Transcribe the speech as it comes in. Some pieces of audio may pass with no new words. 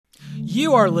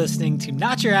You are listening to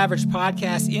Not Your Average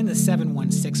Podcast in the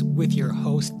 716 with your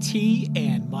host T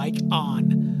and Mike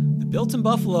on the Built in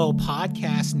Buffalo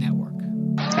Podcast Network.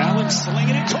 Allen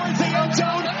slinging it towards the end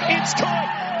zone. It's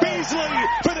caught. Beasley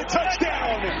for the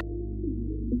touchdown.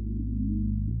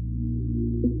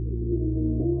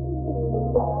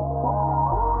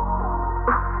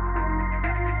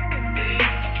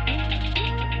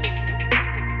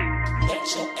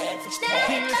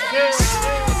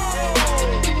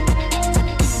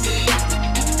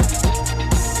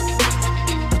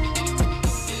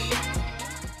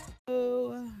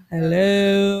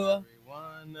 Hello.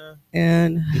 Everyone.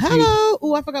 And hello.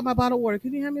 Oh, I forgot my bottle of water.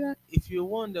 Can you hand me that? If you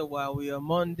wonder why we are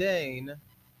mundane,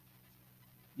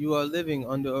 you are living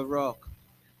under a rock.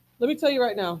 Let me tell you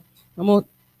right now.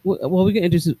 We can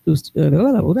introduce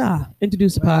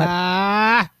the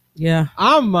pod. Yeah.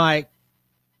 I'm Mike.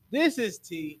 This is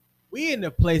T. We in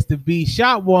the place to be.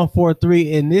 Shot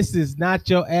 143, and this is Not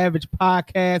Your Average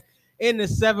Podcast in the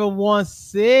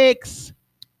 716.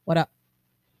 What up?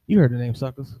 You heard the name,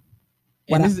 suckers.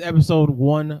 What And up? this is episode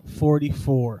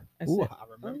 144. That's Ooh, it. I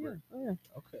remember. Oh, yeah.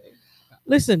 Okay.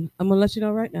 Listen, I'm going to let you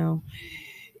know right now.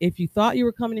 If you thought you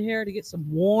were coming in here to get some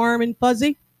warm and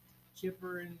fuzzy,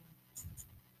 Chipper and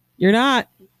you're not.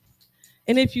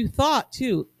 And if you thought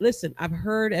too, listen, I've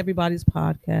heard everybody's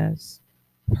podcast.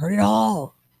 I've heard it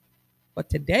all. But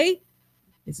today,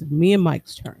 it's me and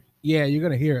Mike's turn. yeah, you're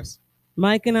gonna hear us.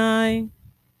 Mike and I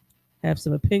have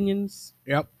some opinions.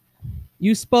 Yep.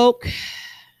 You spoke.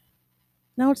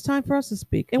 Now it's time for us to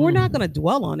speak. And we're not going to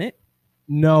dwell on it.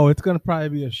 No, it's gonna probably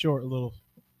be a short little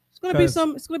It's going to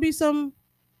be some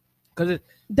because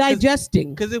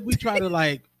digesting. Because if we try to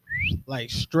like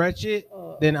stretch it,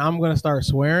 then I'm gonna start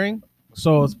swearing.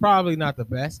 So it's probably not the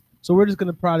best. So we're just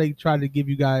gonna probably try to give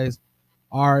you guys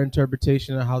our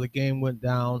interpretation of how the game went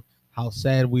down, how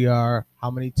sad we are,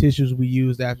 how many tissues we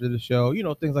used after the show,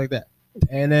 things like that.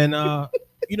 And then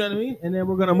you know what I mean? And then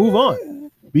we're gonna move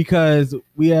on because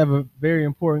we have a very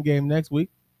important game next week.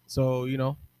 So,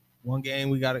 one game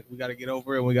we gotta get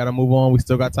over it and we gotta move on. We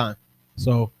still got time.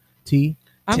 So T.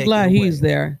 I'm take glad it away. he's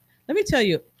there. Let me tell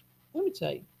you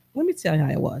how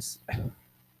it was. Let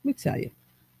me tell you.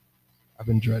 I've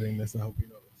been dreading this. I hope you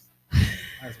know this.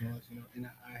 As much, and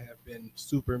I have been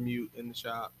super mute in the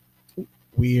shop.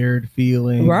 Weird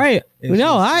feeling. Right. It's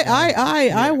No, just,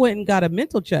 I went and got a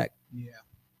mental check. Yeah.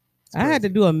 I had to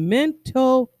do a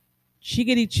mental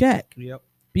chickadee check Yep.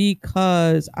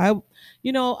 because I'm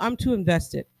too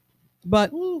invested.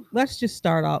 But let's just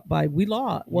start out by we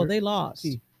lost. Well, they lost.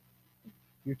 T,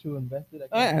 you're too invested.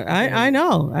 I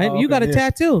know. Oh, You got a okay,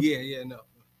 tattoo. Yeah, no.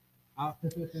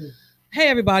 Hey,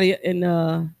 everybody in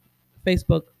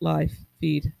Facebook live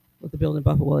feed with the Build in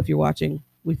Buffalo. If you're watching,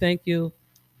 we thank you.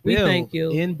 We Bill thank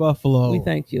you. in Buffalo. We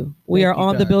thank you. We Thank are you,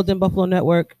 on the guys. Build in Buffalo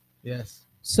network. Yes.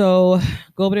 So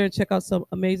go over there and check out some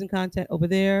amazing content over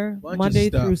there. Bunch of Monday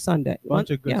stuff. through Sunday. Bunch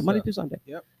of good Monday stuff. through Sunday.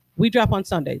 Yep. We drop on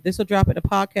Sunday. This will drop in a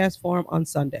podcast form on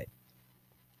Sunday.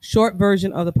 Short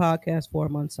version of the podcast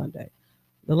form on Sunday.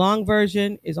 The long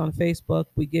version is on Facebook.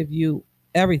 We give you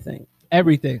everything.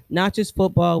 Everything. Not just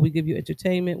football. We give you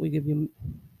entertainment. We give you,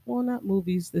 well, not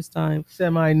movies this time.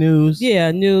 Semi-news. Yeah,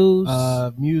 news.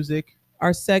 Music.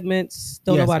 Our segments.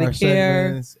 Don't Yes, nobody our care.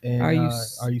 segments and, Are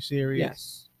are you you serious?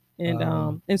 Yes.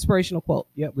 And inspirational quote.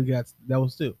 Yep, we got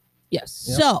those too. Yes.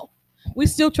 Yep. So we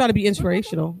still try to be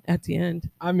inspirational at the end.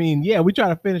 I mean, yeah, we try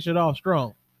to finish it off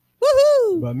strong.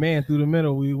 Woohoo! But man, through the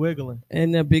middle, we wiggling.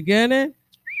 In the beginning,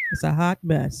 it's a hot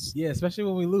mess. Yeah, especially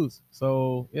when we lose.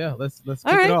 So yeah, let's kick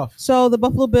All right. it off. So the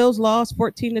Buffalo Bills lost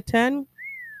 14-10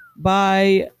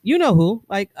 by you know who.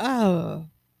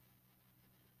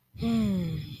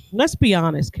 Let's be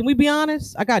honest. Can we be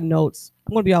honest? I got notes.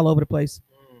 I'm gonna be all over the place.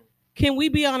 Can we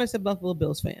be honest as Buffalo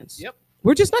Bills fans? Yep.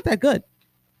 We're just not that good.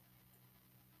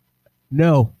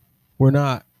 No, we're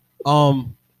not.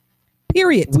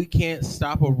 Period. We can't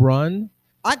stop a run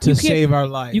to save our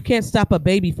life. You can't stop a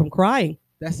baby from crying.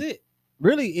 That's it.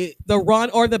 Really, The run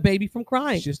or the baby from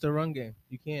crying. it's just a run game.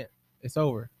 You can't. It's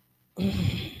over.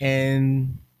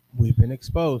 And we've been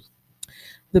exposed.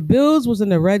 The Bills was in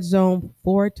the red zone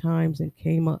 4 times and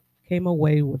came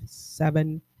away with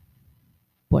 7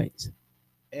 points.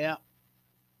 Yeah.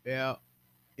 Yeah.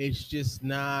 It's just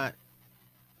not.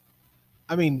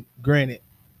 I mean, granted,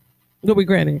 No, we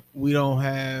granted. we don't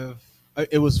have.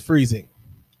 It was freezing,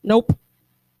 Nope.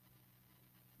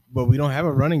 but we don't have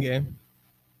a running game.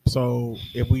 So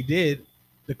if we did,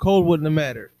 the cold wouldn't have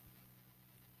mattered.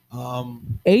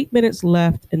 8 minutes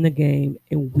left in the game,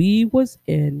 and we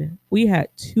had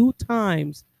 2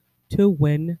 to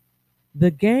win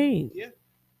the game. Yeah,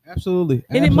 absolutely.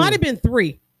 And it might have been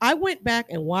 3. I went back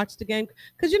and watched the game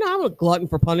because I'm a glutton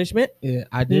for punishment. Yeah,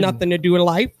 I did. Nothing to do in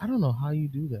life I don't know how you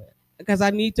do that. because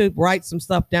I need to write some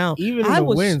stuff down. Even in the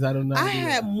wins, I don't know. I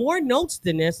had more notes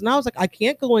than this, and I was like, I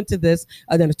can't go into this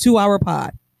than a 2-hour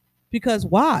pod because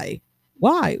why?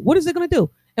 Why? What is it going to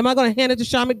do? Am I going to hand it to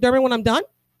Sean McDermott when I'm done?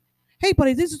 Hey,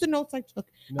 buddy, this is the notes I took.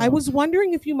 No. I was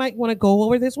wondering if you might want to go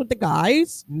over this with the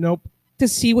guys Nope. to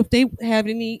see if they have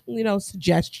any,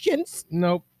 suggestions.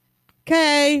 Nope.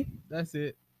 Okay. That's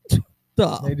it.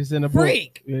 The They just in a book.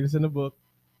 freak. They just in a book.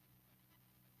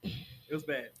 It was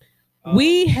bad.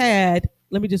 We had,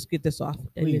 let me just get this off.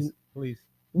 And Please, then please.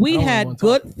 we I don't had want to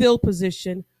good field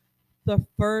position the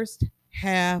first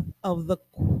half of the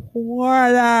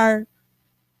quarter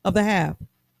of the half.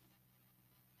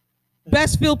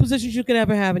 Best field positions you could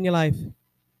ever have in your life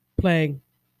playing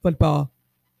football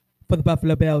for the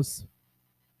Buffalo Bills.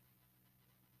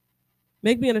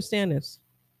 Make me understand this.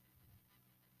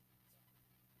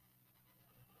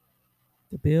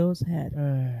 The Bills had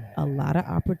a lot of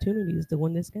opportunities to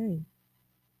win this game.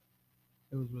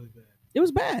 It was really bad. It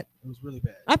was bad. It was really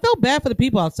bad. I felt bad for the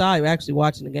people outside who were actually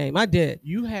watching the game. I did.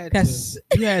 You had Yes.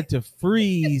 you had to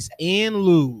freeze and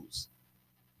lose.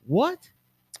 What?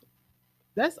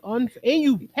 That's unfair. And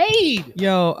you paid.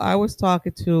 Yo, I was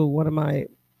talking to one of my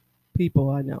people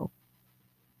I know.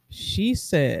 She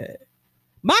said,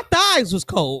 my thighs was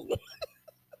cold.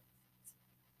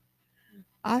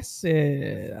 I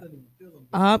said,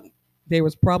 they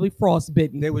was probably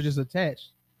frostbitten. They were just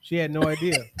attached. She had no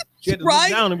idea. She had to Right?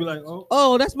 look down and be like, "Oh,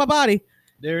 Oh, that's my body.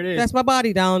 there it is." That's my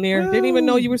body down there. Didn't even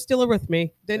know Woo. you were still with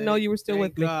me. Didn't know you were still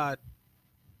Thank with me. God.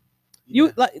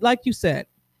 You like you said,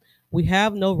 we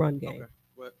have no run game. Okay.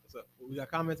 What's up? We got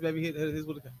comments, baby. Here's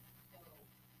what it got.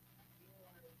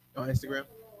 On Instagram.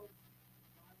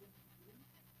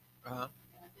 Uh-huh.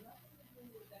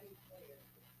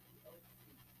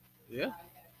 Yeah.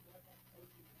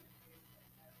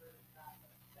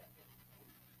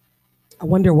 I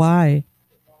wonder why.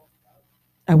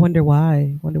 I wonder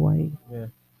why. Yeah.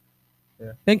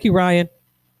 Yeah. Thank you, Ryan.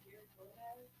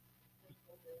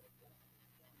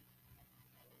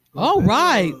 All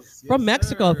right. Yes, From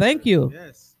Mexico. sir. Thank you.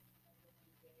 Yes.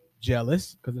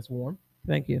 Jealous because it's warm.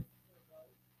 Thank you.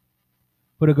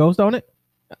 Put a ghost on it.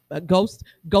 Ghost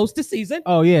to season.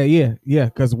 Oh yeah.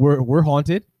 Because we're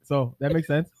haunted, so that makes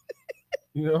sense.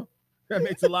 That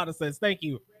makes a lot of sense. Thank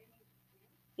you.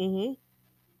 Mm-hmm.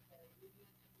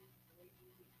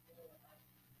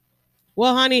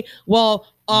 Well, honey. Well,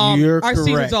 You're our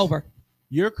season's correct. over.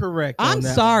 You're correct. on I'm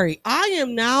that sorry. I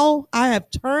have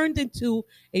turned into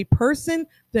a person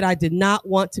that I did not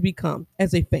want to become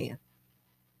as a fan.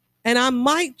 And I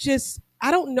might just,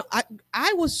 I don't know.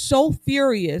 I was so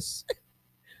furious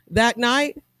that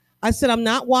night. I said, I'm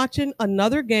not watching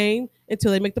another game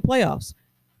until they make the playoffs.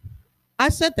 I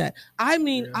said that. I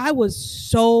mean, Yeah. I was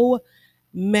so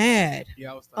mad one.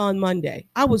 Yeah, I was on Monday.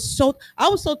 I was so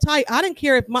tight. I didn't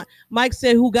care if Mike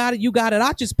said, who got it, you got it.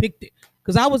 I just picked it.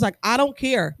 Because I was like, I don't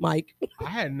care, Mike. I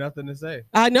had nothing to say.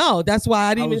 I know. That's why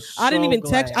I didn't was even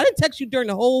so text. glad. I didn't text you during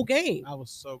the whole game I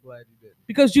was so glad you did.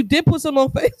 because you did put some on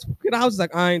Facebook, and I was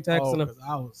like, I ain't Oh, texting him.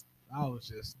 'cause I was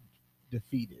just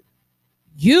defeated.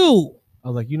 You, I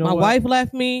was like, you know my what? wife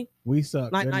left me. We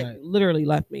suck. Good night. Literally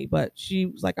left me, but she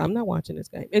was like, I'm not watching this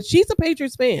game, and she's a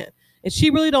Patriots fan, and she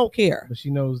really don't care. But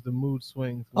she knows the mood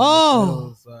swings. when Oh. the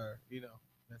Bills are,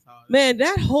 that's how. Man,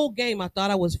 that whole game, I thought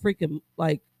I was freaking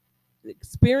like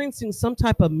experiencing some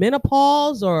type of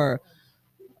menopause or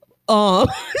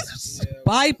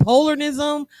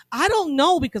bipolarism. I don't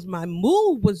know because my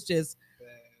mood was just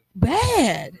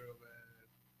bad. Real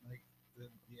bad. Like,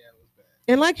 yeah, it was bad.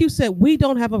 And like you said, we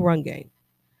don't have a run game.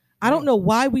 I don't know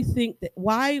why we think that.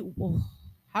 Why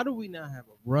How do we not have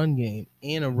a run game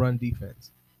and a run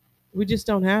defense? we just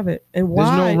don't have it, and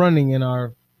why? There's no running in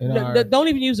our. Don't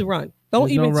even use a run. Don't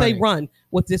There's no even say running. run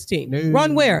with this team. No.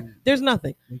 Run where? There's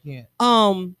nothing. We can't.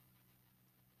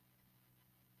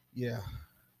 Yeah.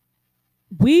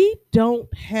 We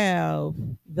don't have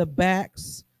the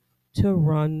backs to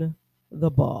run the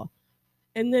ball.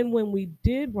 And then when we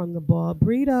did run the ball,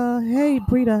 Breida,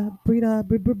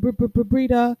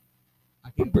 I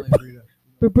can't blame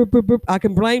Breida. I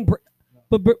can blame.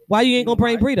 But why you ain't gonna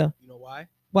blame Breida? You know why?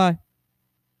 Why?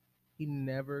 He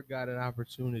never got an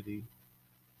opportunity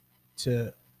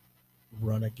to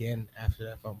run again after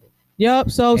that fumble.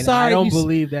 Yep. So And sorry. I don't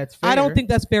believe that's fair. I don't think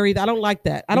that's fair either. I don't like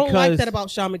that. I don't like Because- that about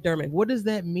Sean McDermott. What does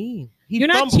that mean? He You're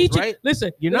not fumbles, teaching. right?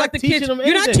 Listen, You're you're not like the teaching kids. him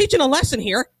You're not anything. teaching a lesson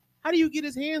here. How do you get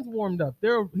his hands warmed up?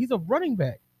 He's a running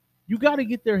back. You got to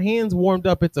get their hands warmed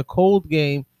up. It's a cold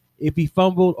game. If he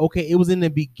fumbled, okay, it was in the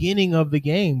beginning of the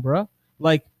game, bro.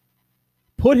 Like,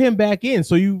 put him back in.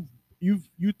 So you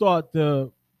thought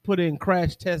to put in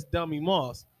crash test dummy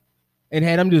Moss and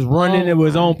had him just run into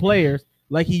his own players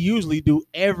like he usually do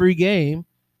every game.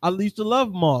 I used to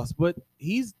love Moss, but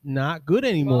he's not good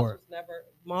anymore.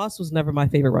 Moss was never my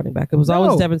favorite running back. It was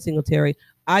always Devin Singletary.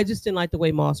 I just didn't like the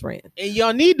way Moss ran. And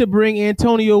y'all need to bring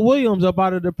Antonio Williams up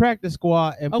out of the practice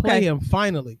squad and play him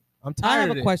finally. I'm tired. I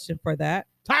have a question for that.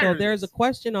 So there's a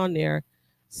question on there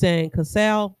saying,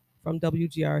 Casal from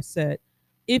WGR said,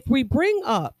 if we bring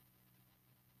up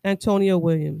Antonio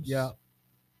Williams,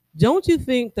 don't you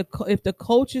think if the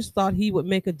coaches thought he would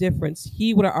make a difference,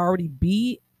 he would already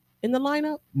be in the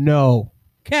lineup? No.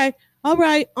 Okay. All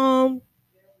right. I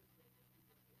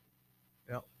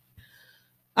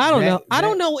don't know. I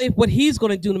don't know if what he's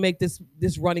going to do to make this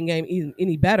running game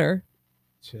any better.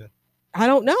 Sure. I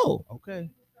don't know.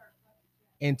 Okay.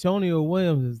 Antonio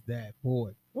Williams is that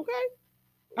boy. Okay.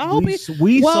 I hope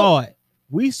we saw it.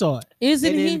 We saw it.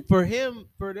 Isn't he? For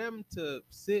them to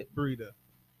sit Breida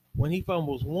when he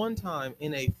fumbles one time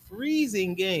in a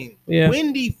freezing game,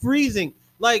 windy, freezing.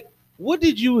 Like, what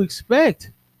did you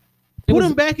expect? Put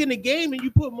him back in the game, and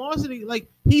you put Moss in. Like,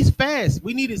 he's fast.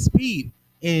 We needed speed,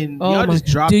 and y'all just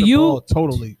dropped the ball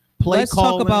totally. Let's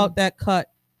talk about that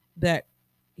cut that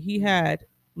he had.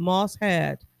 Moss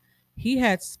had. He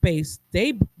had space.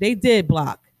 They did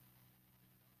block.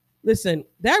 Listen,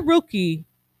 that rookie,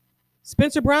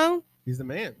 Spencer Brown, he's the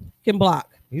man. Can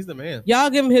block. He's the man. Y'all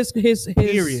give him his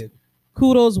period.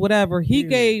 Kudos, whatever. He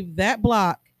gave that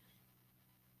block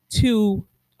to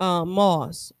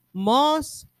Moss.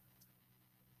 Moss,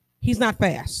 he's not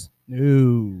fast.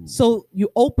 No. So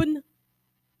you open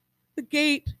the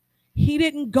gate. He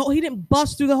didn't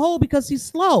bust through the hole because he's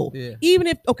slow. Yeah. Even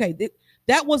if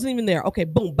that wasn't even there. Okay,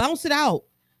 boom, bounce it out.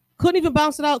 Couldn't even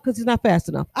bounce it out because he's not fast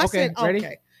enough. I said, ready?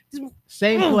 Okay.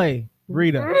 Same play,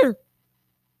 Breida.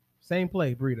 Same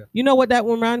play, Breida. You know what that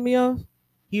one reminded me of?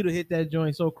 He'd have hit that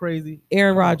joint so crazy.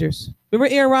 Aaron Rodgers.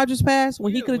 Remember Aaron Rodgers' pass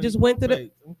when he could have just went to the.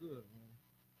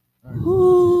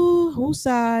 Who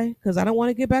sigh? Because I don't want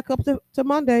to get back up to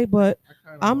Monday, but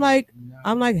I'm like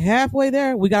halfway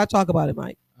there. We gotta talk about it,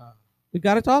 Mike. We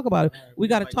gotta talk about it. We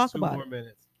gotta talk about it.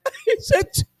 Minutes. He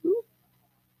said 2.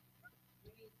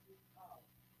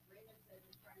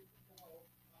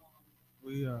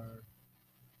 We are.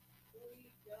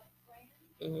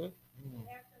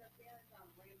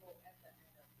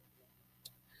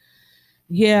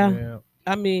 Yeah,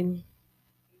 I mean,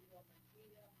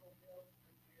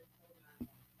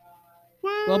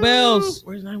 go Bills.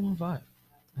 Where's 915?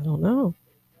 I don't know.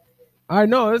 I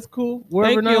know it's cool.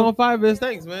 Wherever 915 is,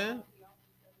 thanks, man.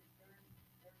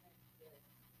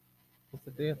 What's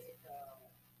the dance?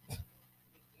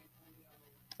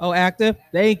 Oh, active.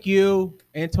 Thank you,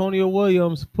 Antonio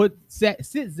Williams. Sit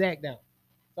Zach down.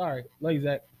 Sorry, love you,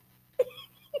 Zach.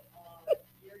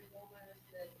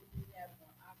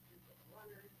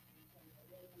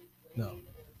 No.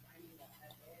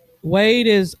 Wade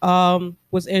is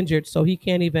was injured, so he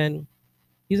can't even.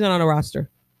 He's not on a roster.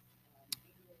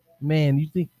 Man, you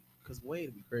think because Wade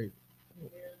would be crazy.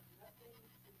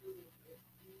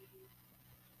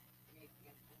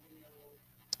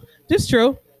 This is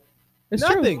true. It's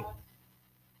nothing. True.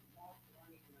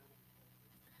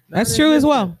 That's true as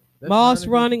well. Moss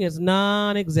running is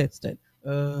non-existent.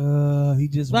 He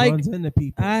just runs into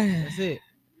people. That's it.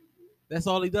 That's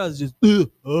all he does. Just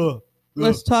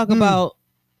let's talk about.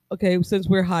 Okay, since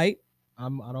we're hype, I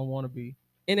don't want to be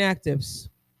inactives.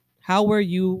 How were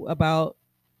you about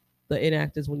the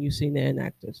inactives when you seen the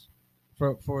inactives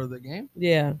for the game?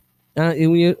 Yeah,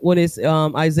 when it's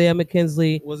Isaiah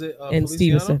McKenzie was it and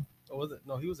Feliciano? Stevenson. Or was it?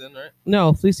 No, he was in, right?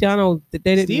 No, Feliciano. They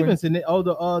didn't. Stevenson.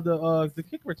 The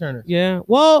kick returner. Yeah.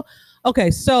 Well,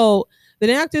 okay. So the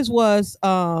inactives was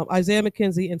Isaiah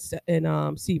McKenzie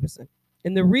and Stevenson,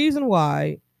 and the reason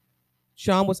why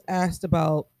Sean was asked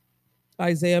about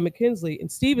Isaiah McKenzie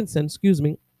and Stevenson,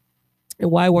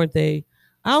 and why weren't they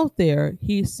out there?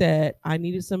 He said, I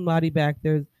needed somebody back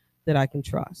there that I can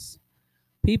trust.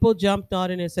 People jumped on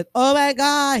it and said, oh my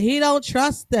God, he don't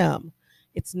trust them.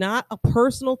 It's not a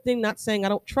personal thing, not saying I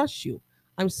don't trust you.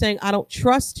 I'm saying I don't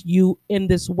trust you in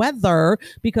this weather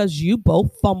because you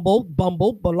both fumbled,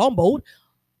 bumbled,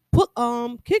 put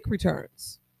kick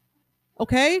returns.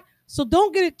 Okay? So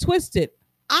don't get it twisted.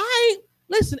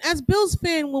 Listen, as Bills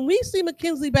fan, when we see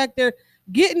McKenzie back there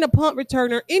getting a punt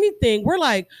return or anything, we're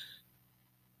like,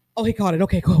 oh, he caught it.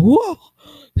 Okay, cool. Whoa,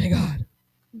 thank God.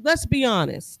 Let's be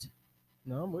honest.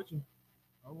 No, I'm with you.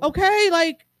 Okay,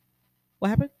 like, what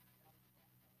happened?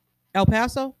 El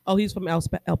Paso? Oh, he's from El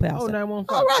Paso. Oh, 915.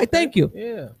 All right, thank you.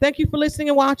 Yeah. Thank you for listening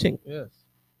and watching. Yes.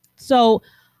 So,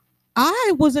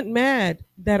 I wasn't mad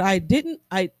that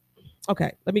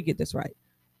okay, let me get this right.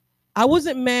 I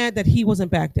wasn't mad that he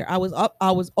wasn't back there. I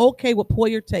was okay with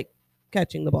Poyer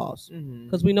catching the balls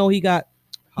because we know he can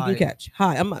catch.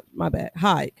 My bad.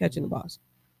 High catching the balls.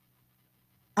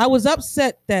 I was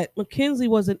upset that McKenzie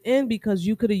wasn't in because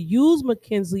you could have used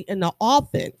McKenzie in the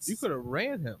offense. You could have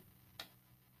ran him.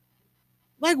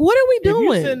 Like, what are we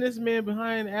doing? If you send this man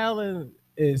behind Allen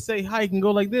and say how he can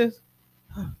go like this.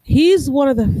 He's one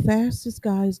of the fastest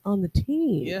guys on the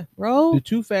team. Yeah, bro. The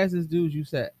two fastest dudes you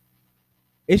said.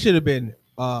 It should have been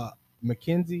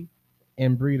McKenzie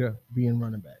and Breida being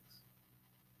running backs.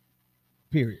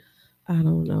 Period. I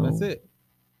don't know. That's it.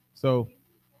 So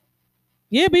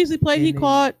yeah, Beasley played. He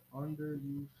caught.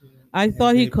 I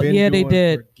thought he caught. Yeah, they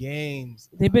did. Games.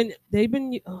 They've been.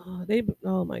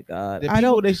 Oh my God.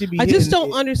 I just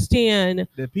don't understand.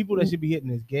 The people that should be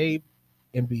hitting is Gabe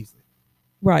and Beasley.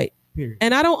 Right. Period.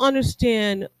 And I don't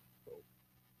understand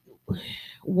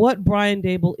what Brian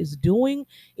Dable is doing.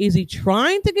 Is he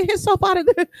trying to get himself out of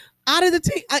the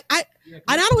team?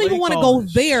 I don't even want to go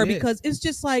there because it's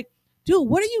just like, dude,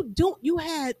 what are you doing? You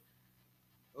had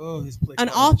an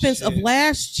offense of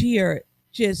last year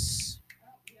just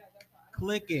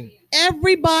clicking.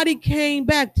 Everybody came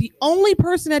back. The only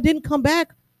person that didn't come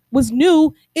back was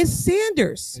new is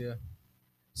Sanders. Yeah.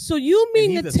 So you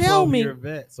mean to tell me?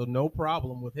 Vet, so no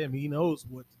problem with him. He knows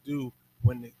what to do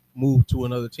when they move to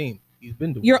another team. He's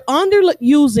been doing. You're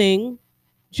underusing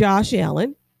Josh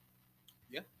Allen.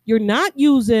 Yeah. You're not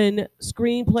using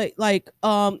screenplay like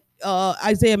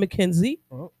Isaiah McKenzie.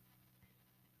 Oh.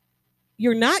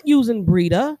 You're not using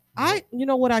Breida. You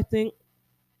know what I think?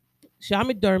 Sean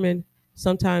McDermott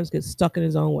sometimes gets stuck in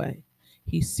his own way.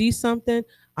 He sees something.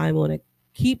 I'm going to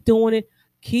keep doing it.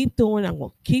 I'm going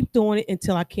to keep doing it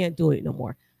until I can't do it no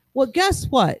more. Well, guess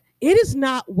what? It is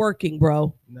not working,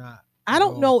 bro. Nah. I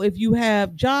don't know if you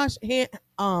have Josh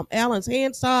Allen's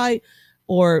hands tied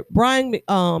or Brian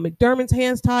McDermott's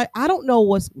hands tied. I don't know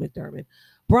what's McDermott.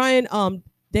 Brian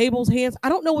Dable's hands. I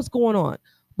don't know what's going on.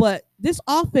 But this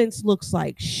offense looks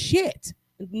like shit.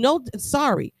 No,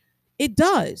 sorry. It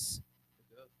does.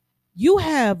 You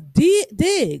have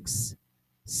Diggs,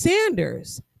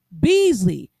 Sanders,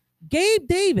 Beasley, Gabe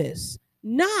Davis,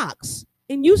 Knox,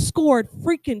 and you scored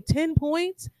freaking 10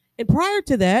 points. And prior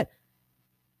to that,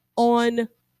 on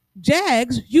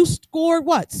Jags, you scored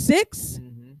what, 6?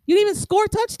 Mm-hmm. You didn't even score a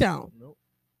touchdown. Nope.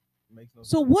 Makes no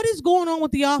so sense. What is going on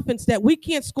with the offense that we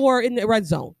can't score in the red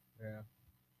zone? Yeah.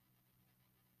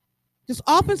 This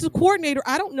offensive coordinator,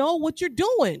 I don't know what you're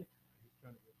doing.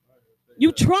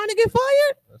 You trying to get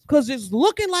fired? Because it's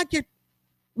looking like you're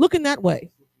looking that way.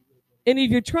 And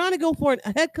if you're trying to go for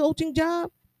a head coaching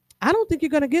job, I don't think you're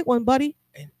going to get one, buddy.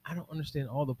 And I don't understand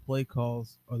all the play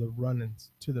calls or the run-ins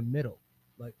to the middle.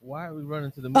 Like, why are we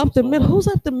running to the middle? Up the middle? Who's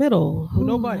up the middle?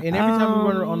 Nobody. And every time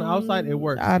we run on the outside, it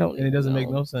works. I don't. And it doesn't make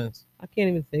no sense. I can't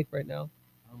even think right now.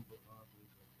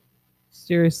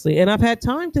 Seriously. And I've had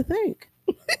time to think.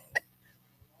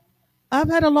 I've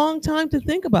had a long time to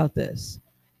think about this.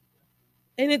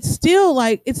 And it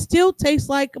still tastes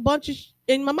like a bunch of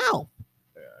in my mouth.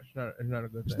 Yeah, it's not a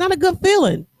good thing. It's not a good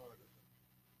feeling.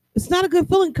 It's not a good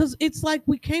feeling because it's like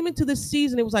we came into this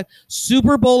season. It was like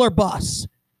Super Bowl or bust.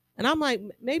 And I'm like,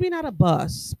 maybe not a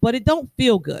bust, but it don't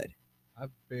feel good.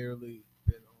 I've barely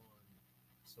been on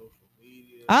social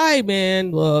media.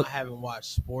 Look. I haven't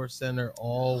watched Sports Center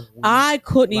all week. I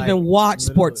couldn't even watch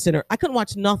Sports Center. I couldn't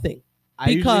watch nothing. I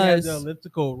usually have the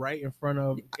elliptical right in front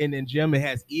of, and then Jim, it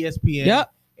has ESPN.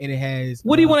 Yep. And it has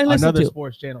what do you want to listen another to?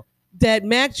 Sports channel. That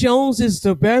Mac Jones is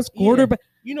the best quarterback. Yeah.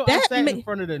 You know, I sat in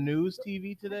front of the news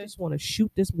TV today. I just want to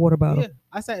shoot this water bottle. Yeah,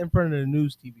 I sat in front of the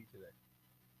news TV today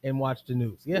and watched the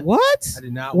news. Yeah. What? I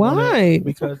did not. Why?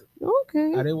 Because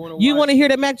okay. I didn't want to. You want to hear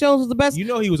that Mac Jones was the best? You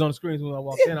know he was on the screens when I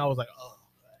walked in. I was like, oh.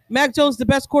 Mac Jones the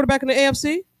best quarterback in the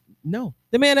AFC? No.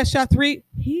 The man that shot 3,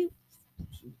 he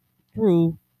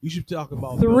threw. You should talk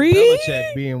about 3? Bill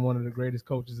Belichick being one of the greatest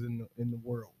coaches in the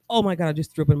world. Oh my God! I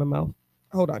just threw up in my mouth.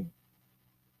 Hold on.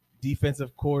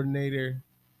 Defensive coordinator.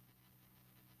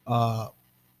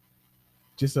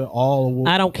 Just an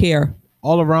I don't care.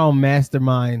 All around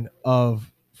mastermind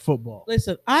of football.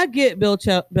 Listen, I get Bill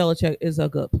Belichick is a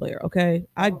good player. Okay,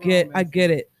 I get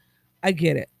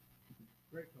it.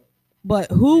 But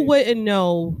who wouldn't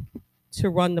know to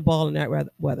run the ball in that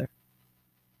weather?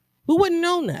 Who wouldn't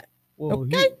know that? Well,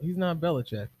 okay. He's not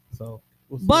Belichick, so.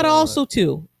 But also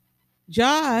too,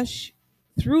 Josh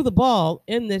threw the ball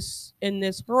in this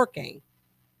hurricane.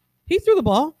 He threw the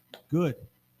ball. Good.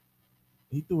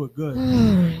 He threw it good.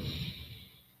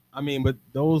 I mean, but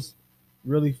those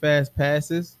really fast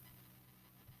passes,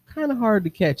 kind of hard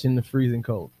to catch in the freezing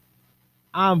cold.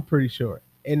 I'm pretty sure.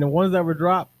 And the ones that were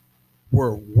dropped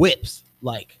were whips.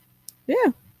 Like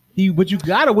Yeah. but you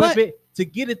gotta whip But- it to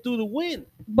get it through the wind.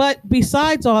 But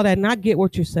besides all that, and I get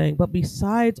what you're saying, but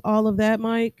besides all of that,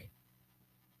 Mike,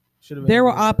 Should've been there were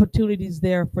a good- opportunities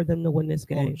there for them to win this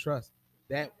Oh, game. trust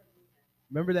that.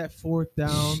 Remember that fourth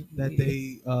down that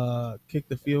they kicked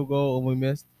the field goal and we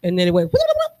missed? And then it went.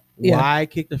 Yeah. Why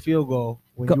kick the field goal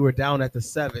when you were down at the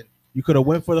 7? You could have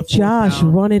went for the 4th Josh,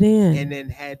 down run it in. and then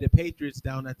had the Patriots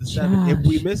down at the 7 if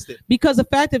we missed it. Because the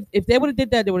fact that if they would have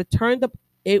did that, they would have turned up.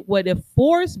 It would have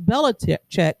forced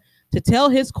Belichick to tell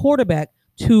his quarterback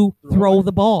to throw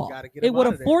the ball. Gotta get It him would out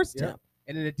have of there. forced Yep. him.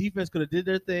 And then the defense could have did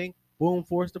their thing. Boom,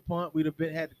 forced the punt. We'd have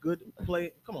had a good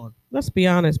play. Come on. Let's be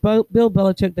honest. Bill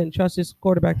Belichick didn't trust his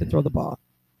quarterback to throw the ball.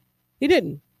 He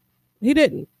didn't.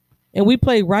 And we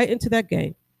played right into that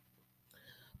game.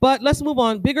 But let's move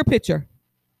on. Bigger picture.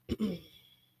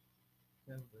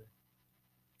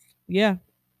 Yeah.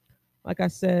 Like I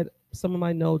said, some of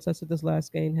my notes, I said this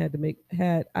last game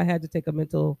I had to take a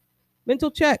mental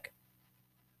check.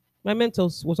 My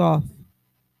mentals was off.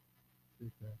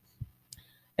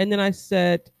 And then I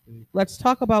said, let's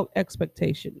talk about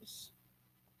expectations.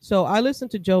 So I listen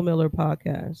to Joe Miller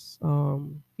podcast.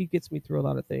 He gets me through a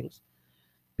lot of things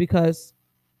because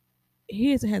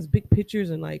he has big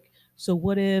pictures and like, so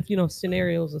what if,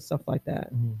 scenarios and stuff like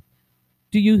that. Mm-hmm.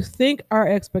 Do you think our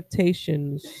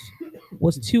expectations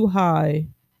was too high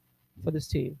for this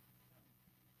team?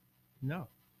 No.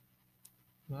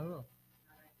 Not at all.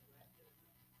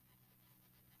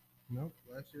 Nope.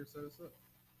 Last year set us up.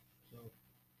 So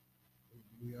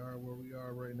we are where we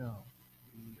are right now.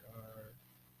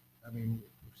 We're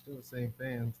still the same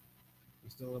fans. We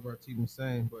still love our team the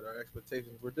same, but our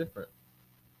expectations were different.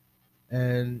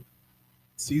 And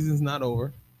season's not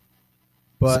over.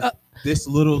 But this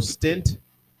little stint,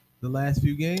 the last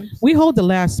few games. We hold the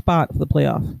last spot for the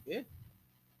playoff. Yep.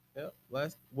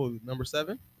 Number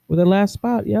 7? We're the last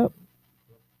spot, yep.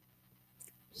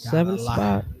 Got a 7th lot.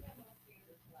 spot.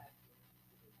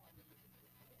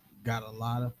 Got a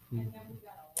lot of proof.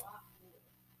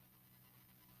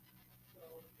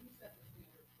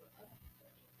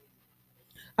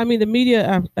 I mean, the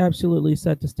media absolutely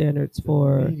set the standards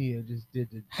for Media just did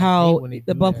the how when they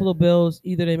the do Buffalo that. Bills,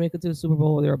 either they make it to the Super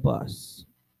Bowl or they're a bust.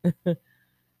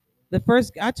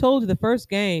 I told you the first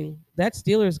game, that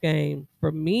Steelers game,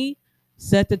 for me,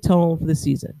 set the tone for the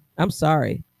season. I'm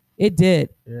sorry. It did.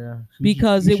 Yeah,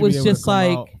 Because you it should was be able to just come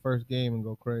like- out first game and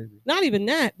go crazy. Not even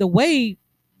that. The way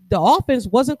the offense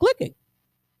wasn't clicking.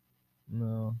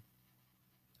 No,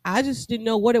 I just didn't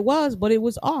know what it was, but it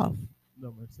was off.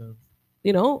 that makes sense.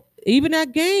 Even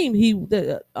that game,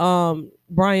 Debo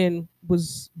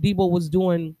was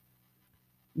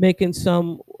making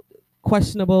some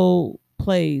questionable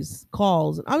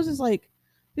calls, and I was just like,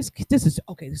 this is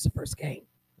okay. This is the first game.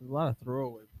 There's a lot of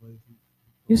throwaway plays.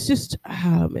 It's just,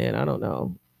 man, I don't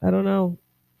know. All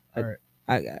right.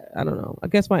 I don't know. I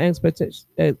guess my expectations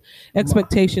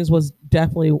was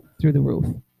definitely through the roof.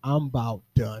 I'm about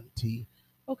done, T.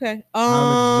 Okay.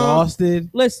 I'm exhausted.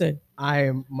 Listen,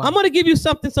 I'm going to give you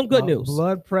some good my news.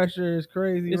 Blood pressure is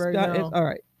crazy now. All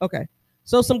right. Okay.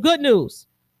 So some good news.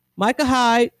 Micah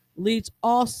Hyde leads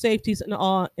all safeties in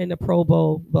the Pro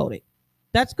Bowl voting.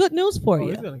 That's good news for Oh, you.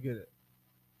 he's gonna get it.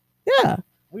 Yeah.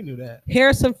 We knew that.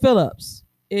 Harrison Phillips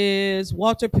is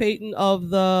Walter Payton he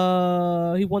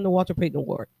won the Walter Payton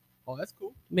Award, Oh, that's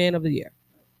cool. Man of the Year.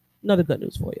 Another good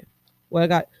news for you. Well, I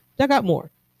got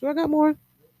more. Do I got more?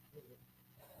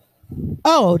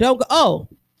 Oh, don't go. Oh,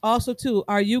 also too,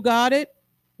 our You Got It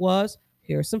was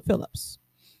Harrison Phillips.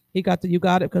 He got the You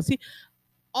Got It because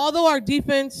although our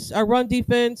run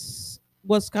defense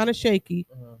was kind of shaky,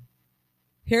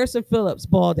 Harrison Phillips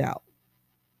balled out.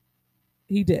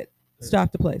 He did.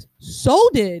 Stopped the plays. So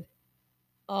did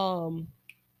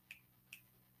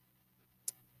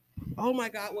oh my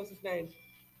God, what's his name?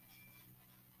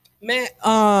 Matt.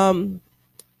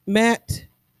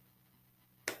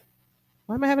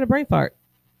 Why am I having a brain fart?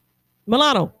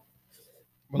 Milano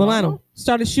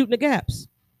started shooting the gaps.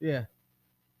 Yeah.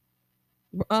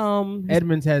 Um,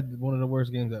 Edmonds had one of the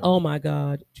worst games ever. oh my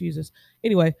God, Jesus.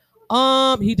 Anyway,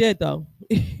 he did though.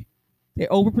 They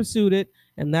over pursued it,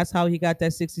 and that's how he got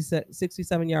that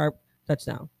 67-yard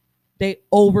touchdown. They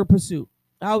over pursued.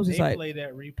 I was They just like, play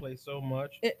that replay so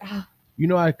much. it-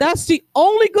 That's that's the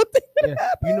only good thing that yeah.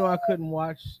 happened. I couldn't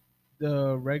watch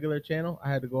the regular channel. I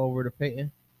had to go over to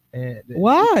Peyton and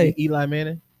Why? Eli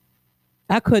Manning.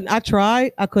 I couldn't. I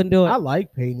tried. I couldn't do it. I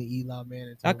like Peyton and Eli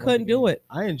Manning. I couldn't do it.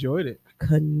 I enjoyed it. I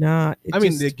could not.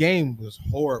 The game was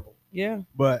horrible, yeah.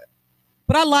 but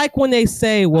But I like when they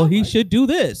say, well, I he like should do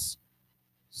this.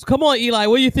 So come on, Eli.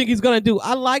 What do you think he's gonna do?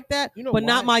 I like that, You know but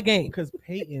not why? my game. Because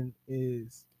Peyton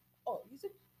is Oh, he's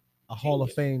a Hall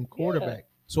of Fame quarterback.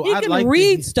 So he I can like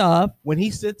read stuff. when he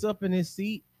sits up in his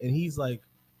seat and he's like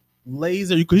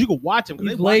laser, because you can watch him. 'cause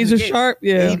He's they watch the laser game. sharp. And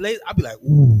Yeah, he laser, I'll be like,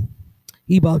 ooh,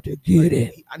 he about to get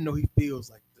it. I know he feels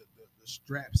like the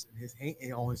straps in his hand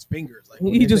and on his fingers. Like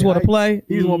when He they just say, want to "Hey," play.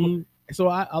 He just want Mhm. So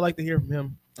I like to hear from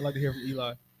him. I like to hear from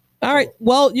Eli. All right.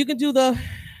 Well, you can do the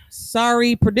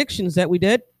sorry predictions that we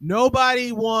did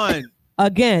Nobody won.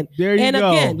 again. There you And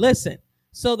go. again, listen.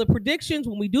 So the predictions,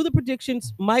 when we do the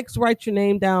predictions, Mike's writes your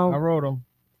name I down, wrote him.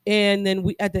 and then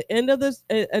we at the end of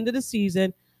the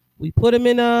season, we put him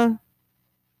in a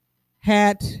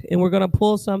hat, and we're gonna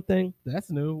pull something. That's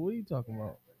new. What are you talking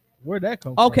about? Where'd that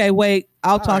come from? Okay, wait.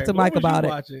 I'll All talk right, to what Mike was you about it.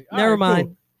 watching? All Never right, mind.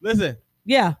 cool. Listen,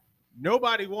 Yeah.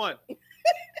 nobody won.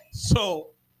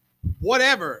 So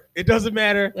whatever. It doesn't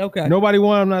matter. Okay. Nobody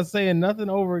won. I'm not saying nothing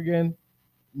over again.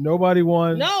 Nobody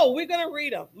won. No, we're gonna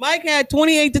read them. Mike had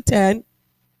 28-10.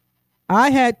 I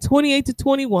had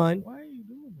 28-21. Why are you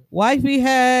doing that? Wifey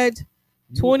had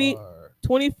You 20 are-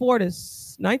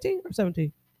 24-19 or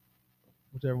 17.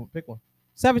 Whichever one. Pick one.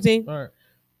 17. All right.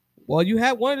 Well, you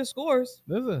had one of the scores.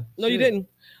 Listen. No, you Shit.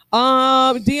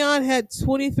 didn't. Dion had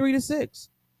 23-6.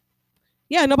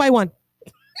 Yeah, nobody won.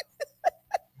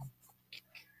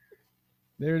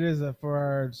 There it is for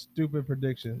our stupid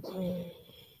predictions.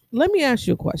 Let me ask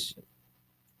you a question.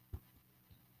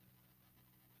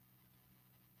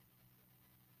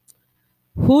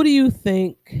 Who do you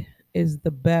think is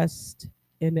the best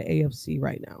in the AFC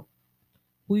right now?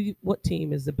 What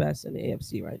team is the best in the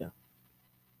AFC right now?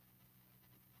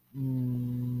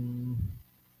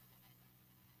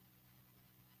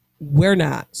 We're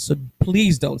not. So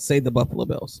please don't say the Buffalo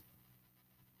Bills.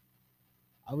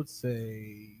 I would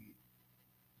say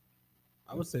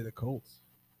the Colts.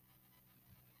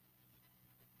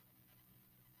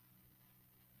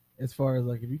 As far as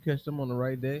like if you catch them on the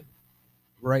right day,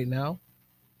 right now,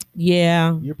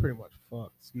 Yeah. you're pretty much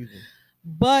fucked. Excuse me.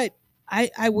 But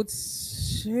I would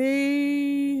say,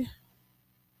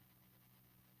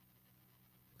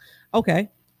 okay,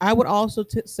 I would also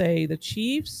say the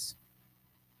Chiefs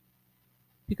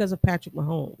because of Patrick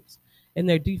Mahomes, and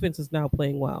their defense is now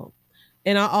playing well.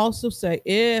 And I also say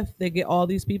if they get all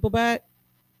these people back,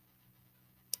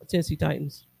 Tennessee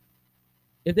Titans.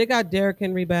 If they got Derrick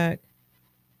Henry back,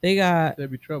 they got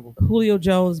There'd be trouble. Julio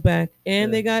Jones back,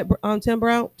 and Yeah. they got Tim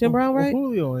Brown. Tim Brown, Well, right?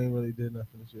 Julio ain't really did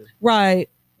nothing this year. Right.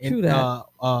 And, True that.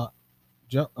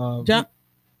 John,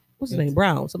 What's his name?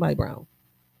 Brown. Somebody Brown.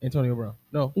 Antonio Brown.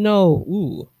 No, No.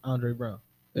 Ooh. Andre Brown.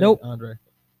 Nope. Andre.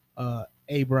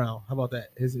 A Brown. How about that?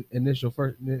 His initial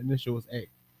was A.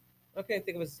 Okay, I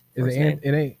think it was. Is first it? name.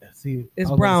 It ain't. See, It's I was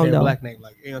gonna Brown, say a though. black name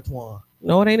like Antoine.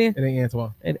 No, it ain't it. It ain't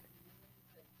Antoine.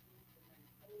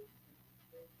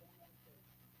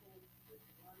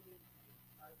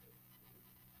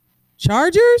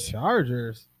 Chargers.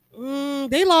 Chargers.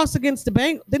 They lost against the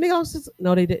Bengals. Didn't they lose?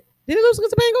 No, they did. Did they lose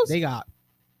against the Bengals? They got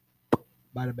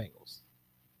by the Bengals.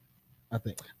 I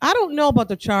think I don't know about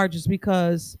the Chargers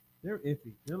because they're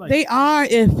iffy. They're like they are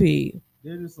iffy.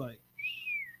 they're just like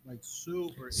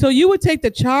super. So you would take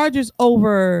the Chargers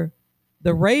over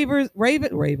the Ravens,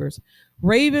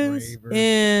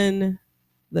 and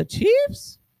the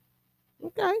Chiefs?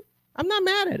 Okay, I'm not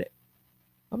mad at it.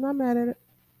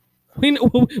 We know,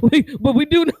 but we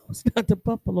do know it's not the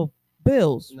Buffalo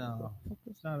Bills. No,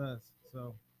 it's not us.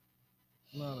 So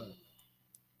not us.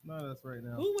 Not us right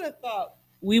now. Who would have thought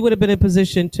we would have been in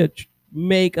position to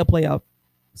make a playoff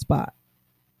spot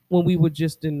when we were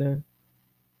just in the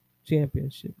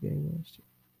championship game last year?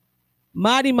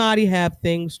 Mighty have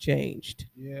things changed.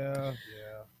 Yeah.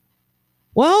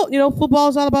 Well, football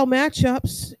is all about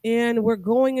matchups, and we're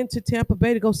going into Tampa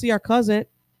Bay to go see our cousin.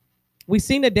 We've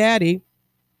seen the daddy.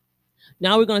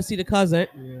 Now we're going to see the cousin.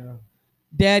 Yeah.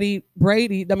 Daddy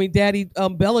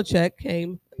Belichick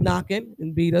came knocking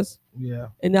and beat us. Yeah.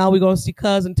 And now we're going to see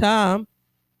cousin Tom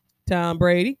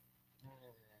Brady.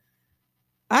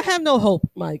 I have no hope,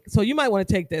 Mike. So you might want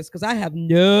to take this because I have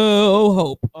no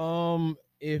hope.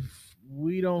 If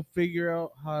we don't figure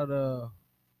out how to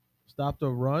stop the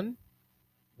run,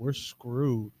 we're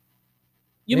screwed.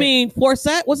 You mean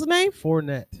Forsett? What's his name?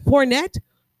 Fournette?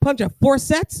 Punch of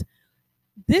Forsets?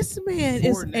 This man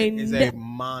is a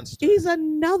monster. He's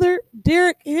another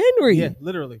Derrick Henry. Yeah,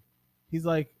 literally. He's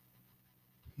like,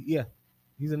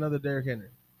 he's another Derrick Henry.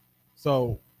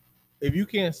 So if you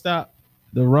can't stop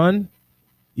the run,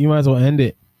 you might as well end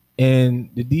it. And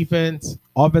the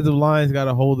offensive line's got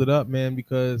to hold it up, man,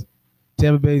 because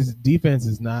Tampa Bay's defense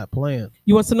is not playing.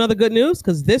 You want some other good news?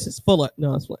 Because this is full of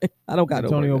no. I don't got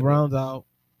Antonio no Brown's out,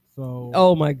 So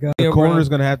Oh my God. the Brown. corners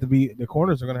are gonna have to be. The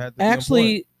corners are gonna have to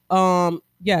Actually,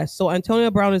 yes. So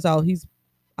Antonio Brown is out. He's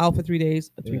out for 3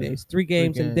 days. 3 Yeah. days. 3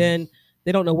 games, and games. then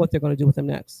they don't know what they're going to do with him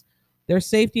next. Their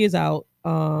safety is out.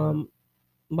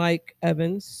 Mike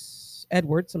Edwards.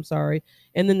 I'm sorry,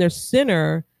 and then their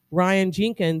center Ryan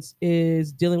Jenkins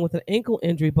is dealing with an ankle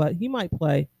injury, but he might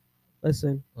play.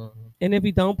 Listen, and if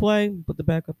he don't play, put the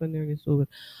backup in there and it's over.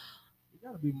 You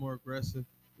gotta be more aggressive.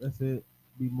 That's it.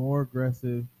 Be more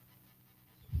aggressive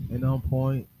and on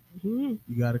point. Mhm.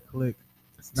 You gotta click.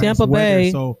 It's Tampa nice weather,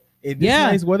 Bay. so in this Yeah.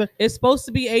 nice weather. It's supposed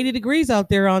to be 80 degrees out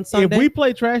there on Sunday. If we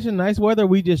play trash in nice weather,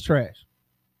 we just trash.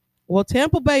 Well,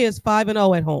 Tampa Bay is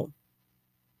 5-0 at home.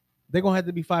 They're gonna have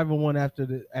to be 5-1 after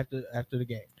the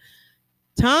game.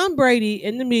 Tom Brady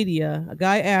in the media, a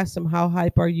guy asked him, how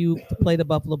hype are you to play the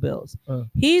Buffalo Bills?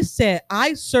 He said,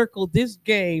 I circled this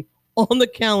game on the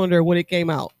calendar when it came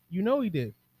out. You know he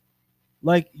did.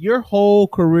 Like your whole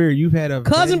career, you've had a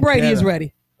Cousin Brady is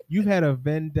ready. You've had a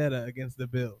vendetta against the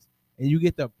Bills, and you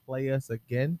get to play us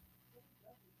again.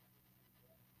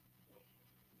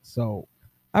 So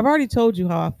I've already told you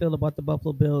how I feel about the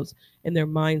Buffalo Bills and their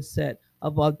mindset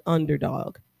of an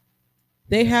underdog.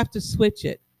 They have to switch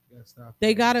it.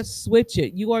 They got to switch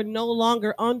it. You are no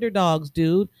longer underdogs,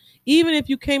 dude. Even if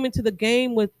you came into the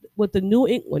game with New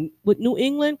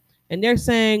England and they're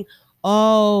saying,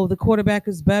 oh, the quarterback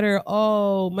is better.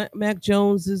 Oh, Mac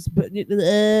Jones is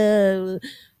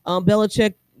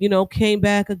Belichick, came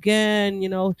back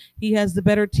again. He has the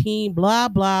better team, blah,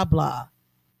 blah, blah.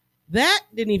 That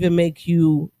didn't even make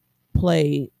you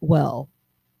play well.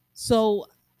 So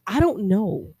I don't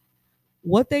know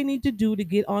what they need to do to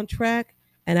get on track.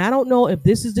 And I don't know if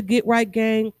this is the get right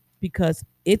game because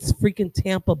it's freaking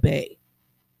Tampa Bay.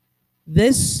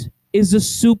 This is the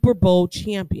Super Bowl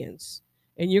champions.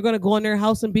 And you're going to go in their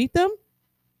house and beat them?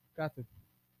 got to.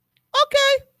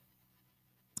 Okay.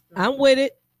 I'm with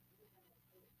it.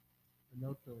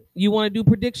 No choice. You want to do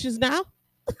predictions now?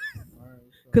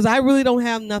 Because I really don't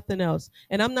have nothing else.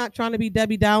 And I'm not trying to be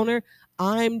Debbie Downer.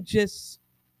 I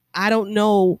don't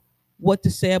know what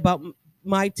to say about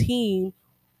my team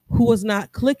who was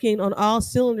not clicking on all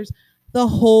cylinders the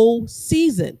whole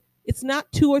season. It's not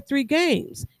 2 or 3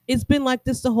 games. It's been like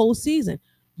this the whole season.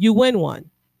 You win one.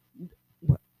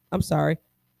 I'm sorry.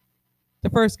 The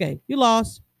first game, you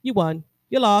lost, you won.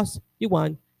 You lost, you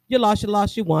won. You lost, you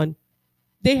lost, you won.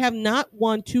 They have not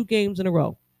won 2 games in a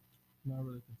row. Not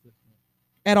really consistent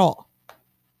at all.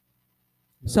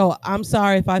 So I'm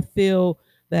sorry if I feel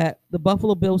that the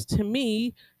Buffalo Bills, to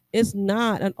me, is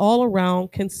not an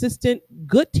all-around, consistent,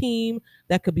 good team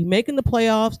that could be making the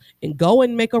playoffs and go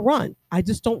and make a run. I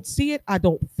just don't see it. I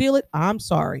don't feel it. I'm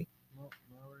sorry. Nope,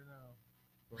 not right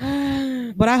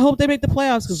now. But I hope they make the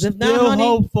playoffs because if not, Still honey,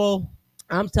 hopeful.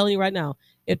 I'm telling you right now,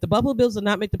 if the Buffalo Bills do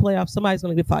not make the playoffs, somebody's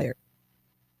going to get fired.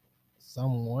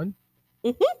 Someone?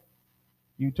 Mm-hmm.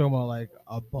 You talking about like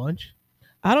a bunch?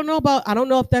 I don't know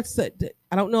if that's it.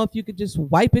 I don't know if you could just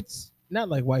wipe it. Not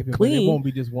like wiping, clean. but it won't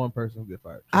be just one person who get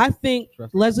fired. I think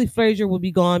Trust me. Leslie Frazier will be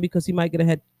gone because he might get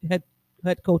a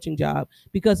head coaching job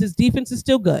because his defense is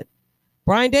still good.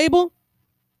 Brian Dable,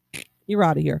 you're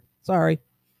out of here. Sorry.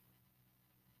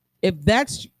 If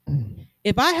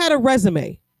I had a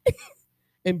resume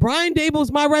and Brian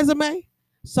Dable's my resume,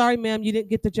 sorry, ma'am, you didn't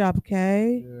get the job,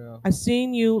 okay? Yeah. I've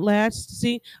seen you I've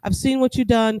seen what you've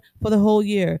done for the whole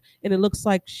year, and it looks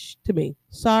like to me.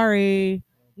 Sorry.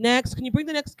 Next, can you bring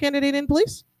the next candidate in,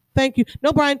 please? Thank you.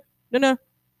 No, Brian. No.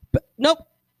 Nope.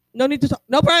 No need to talk.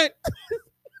 No, Brian.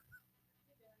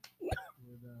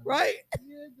 Right?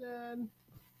 You're done.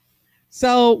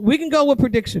 So we can go with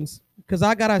predictions because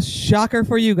I got a shocker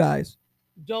for you guys.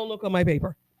 Don't look on my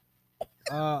paper.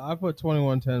 I put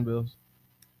 21-10 Bills.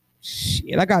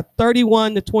 Shit, I got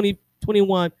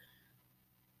 31-21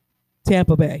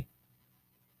 Tampa Bay.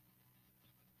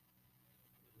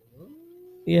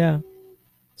 Yeah.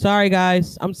 Sorry,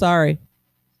 guys. I'm sorry.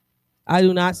 I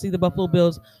do not see the Buffalo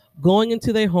Bills going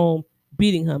into their home,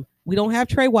 beating him. We don't have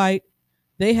Trey White.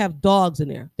 They have dogs in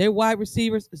there. Their wide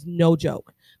receivers is no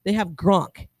joke. They have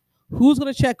Gronk. Who's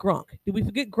going to check Gronk? Did we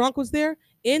forget Gronk was there?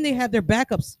 And they have their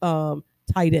backups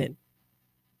tight end.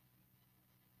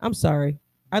 I'm sorry.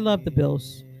 I love the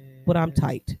Bills, but I'm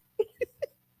tight.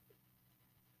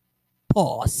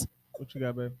 Pause. What you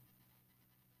got, babe?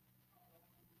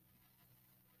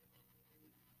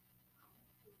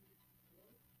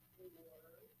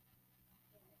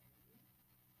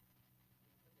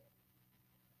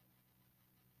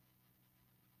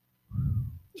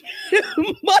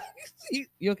 Mike,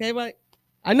 you okay, Mike?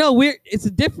 I know it's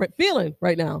a different feeling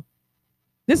right now.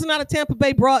 This is not a Tampa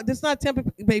Bay This is not a Tampa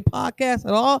Bay podcast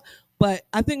at all. But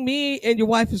I think me and your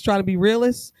wife is trying to be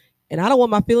realists, and I don't want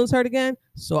my feelings hurt again.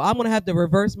 So I'm gonna have to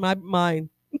reverse my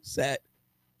mindset.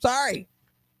 Sorry.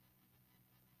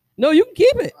 No, you can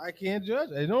keep it. I can't judge.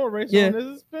 I know a race Yeah. on this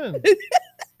is spin.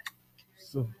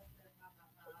 So,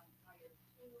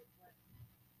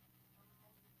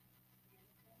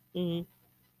 Mhm.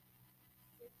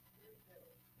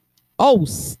 Oh,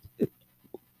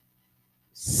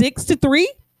 6-3,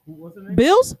 what's the name?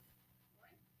 Bills.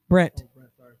 Brent. Oh, Brent,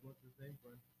 sorry. What's his name?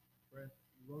 Brent,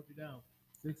 you wrote you down.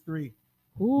 6'3".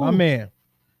 Ooh. My man.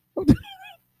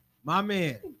 My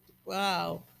man.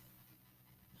 Wow.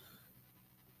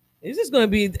 This is going to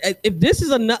be, if this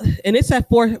is enough, and it's at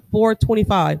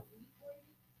 425.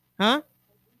 Huh?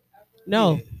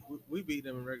 No. Yeah, we beat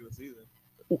them in regular season.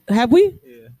 Have we?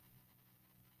 Yeah.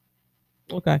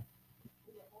 Okay.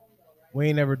 We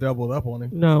ain't never doubled up on him,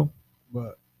 No.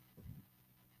 but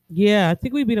Yeah, I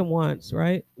think we beat them once,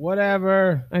 right?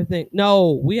 whatever. I think.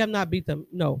 No, we have not beat them.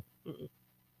 No. Mm-mm.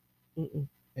 Mm-mm.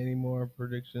 Any more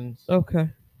predictions Okay.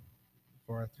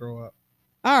 before I throw up?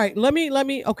 All right. Let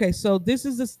me. Okay. So this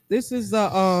is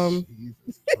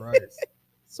Jesus Christ.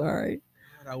 Sorry.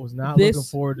 God, I was not This- looking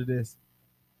forward to this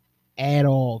at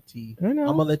all, T. I know.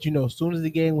 I'm gonna let you know as soon as the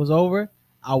game was over.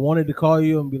 I wanted to call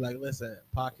you and be like, "Listen,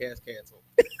 podcast canceled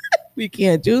We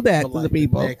can't do that for to like the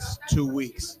people. next 2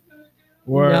 weeks."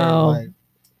 Word, No. like,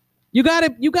 You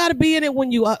gotta be in it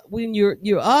when you're up, and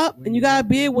you gotta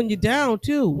be it when you're down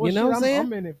too. well, you know what I'm saying?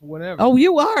 I'm in it for whatever. Oh,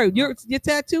 you are. Your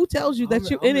tattoo tells you that I'm-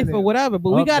 you're I'm in it in for it. whatever.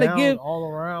 But we Up, gotta down, give all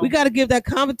around. we gotta give that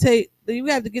commentate. We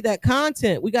have to get that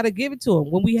content. We gotta give it to them.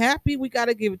 When we happy, we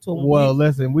gotta give it to them. Well,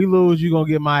 listen, we lose, you're gonna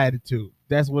get my attitude.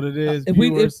 That's what it is. If we-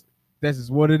 Viewers, this is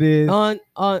what it is. on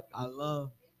I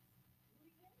love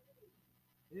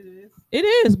it is. it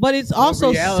is, but it's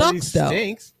also reality sucks though.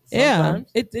 stinks Yeah,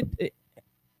 sometimes. it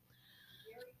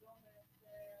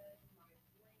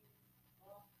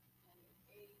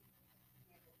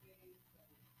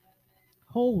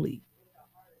holy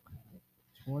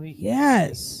 20,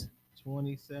 yes,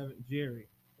 27, Jerry.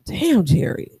 damn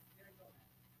Jerry.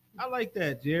 I like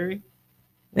that, Jerry.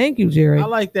 Thank you, Jerry. I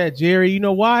like that, Jerry. You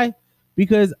know why?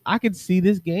 Because I could see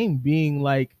this game being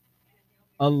like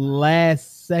a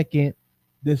last second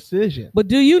decision. But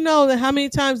do you know that how many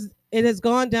times it has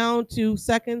gone down to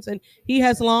seconds and he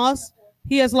has lost?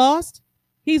 He has lost.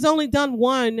 He's only done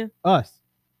one Us.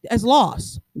 as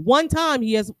lost. One time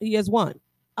he has won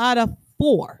out of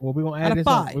 4. Well, we're gonna Out add of this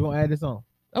on. 5. We're gonna add this on.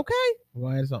 Okay. We're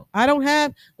gonna add this on. I don't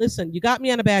have. Listen, you got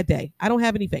me on a bad day. I don't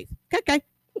have any faith. Okay.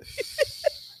 I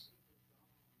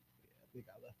think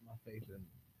I left my faith in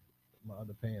my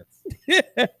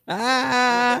underpants.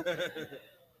 Ah.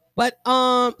 But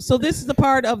so this is the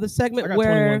part of the I segment got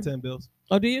where 21-10 bills.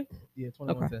 oh, do you? Yeah,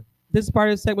 21-10. This is part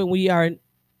of the segment we are in.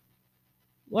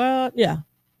 Well, yeah.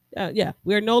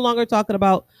 We're no longer talking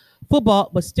about football,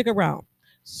 but stick around.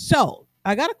 So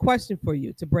I got a question for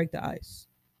you to break the ice.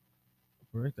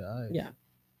 Break the ice. Yeah.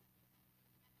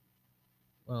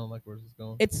 I don't like where this is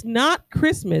going. It's not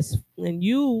Christmas, and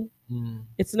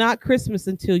it's not Christmas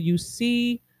until you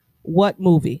see what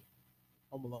movie?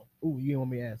 Home Alone. Ooh, you didn't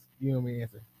want me to ask. You didn't want me to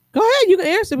answer. Go ahead, you can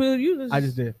answer. But you I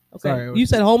just did. okay. Sorry. it was You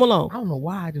said Home Alone. I don't know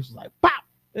why. I just was like, pop.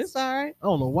 It's all right. I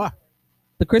don't know why.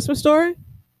 The Christmas Story.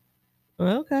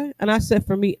 Okay, and I said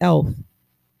for me, Elf.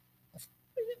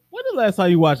 When the last time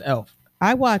you watched Elf?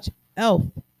 I watch Elf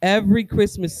every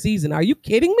Christmas season. Are you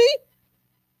kidding me?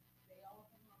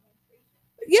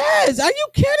 Yes. Are you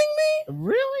kidding me?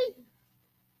 Really?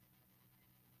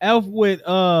 Elf with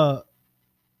okay.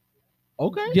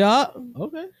 Yeah.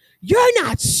 Okay. You're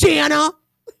not Santa.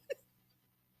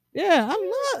 Yeah,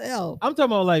 I love Elf. I'm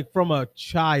talking about like from a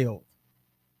child.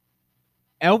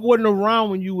 Elf wasn't around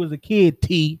when you was a kid,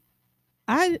 T.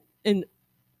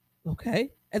 Okay.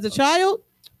 As a child?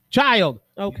 Child.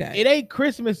 Okay. It ain't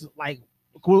Christmas like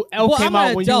when Elf came I'm out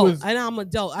an when adult, you was and I'm an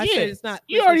adult. I Yeah. said it's not.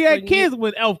 you already Christmas had for kids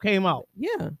when Elf came out.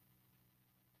 Yeah.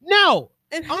 No.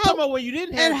 And I'm how talking about when you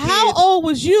didn't have and kids. how old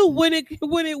was you when it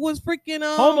was freaking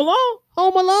Home Alone?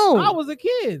 Home Alone. I was a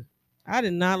kid. I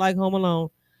did not like Home Alone.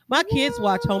 My kids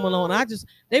watch Home Alone.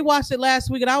 They watched it last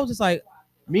week, and I was just like,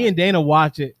 Me and Dana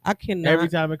watch it I cannot every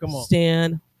time it come on.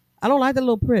 stand. I don't like that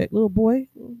little prick, little boy,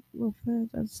 little fat.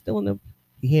 That's still in the.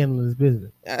 He handling his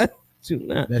business. Do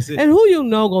not. That's it. And who you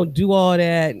know gonna do all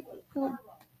that?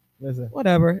 Listen.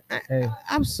 Whatever. Hey.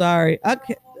 I'm sorry. I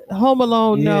can't. Home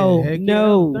Alone. Yeah, no. heck yeah.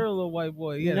 No. They're a little white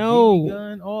boy. He had No. a BB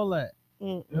gun, all that. You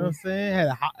know what I'm saying?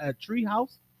 Had a tree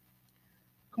house.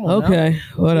 Come on. now. Okay.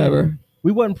 Whatever.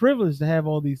 We wasn't privileged to have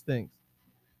all these things.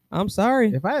 I'm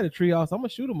sorry. If I had a tree house, I'm gonna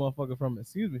shoot a motherfucker from it.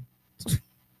 Excuse me.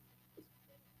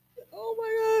 Oh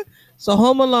my God. So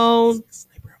Home Alone.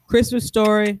 Christmas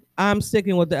Story. I'm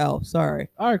sticking with the Elf. Sorry.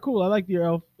 All right, cool. I like your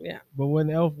Elf. Yeah. But when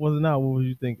the Elf wasn't out, what was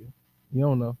you thinking? You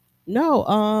don't know.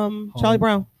 No. Charlie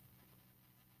Brown.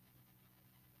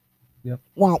 Yep.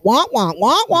 Wah wah wah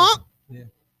wah wah.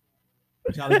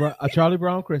 Charlie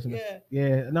Brown Christmas. Yeah.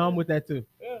 Yeah. No, I'm with that too.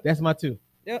 Yeah. That's my two.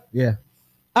 Yep. Yeah.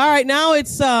 All right, now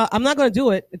it's I'm not gonna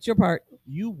do it. It's your part.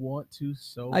 You want to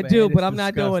so I bad. do, It's but I'm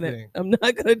not doing it. disgusting. I'm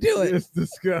not gonna do it. It's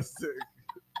disgusting.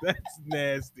 That's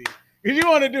nasty. Because you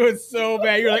want to do it so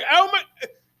bad. You're like, oh my.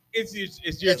 It's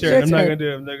your turn. your I'm not turn. going to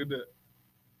do it. I'm not going to do it.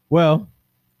 Well,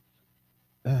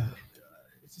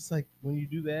 it's just like when you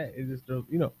do that, it just throws,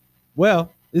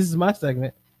 Well, this is my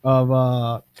segment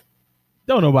of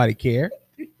Don't Nobody Care.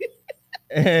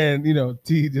 And,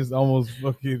 T just almost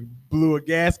fucking blew a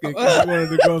gasket because he wanted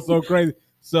to go so crazy.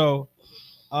 So,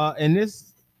 in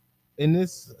this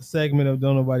segment of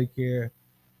Don't Nobody Care,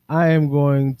 I am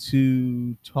going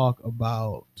to talk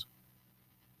about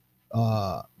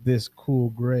this cool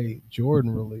gray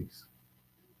Jordan release.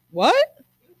 What?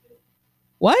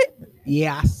 What?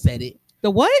 Yeah, I said it.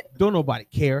 The what? Don't nobody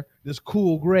care. This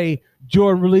cool gray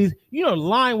Jordan release. The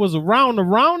line was around the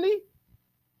roundy.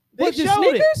 They What, the showed it.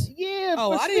 sneakers? Yeah.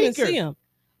 Oh, for I didn't even sneakers. see him.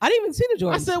 I didn't even see the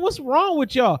I Jordans. said, what's wrong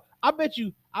with y'all? I bet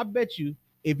you,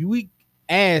 if we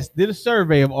did a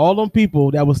survey of all them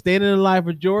people that was standing in line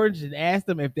for Jordans and asked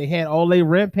them if they had all their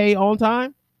rent paid on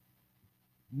time,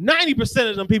 90%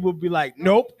 of them people would be like,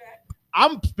 nope,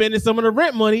 I'm spending some of the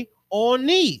rent money on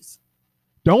these.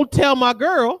 Don't tell my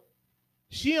girl.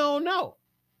 She don't know.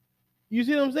 You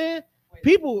see what I'm saying?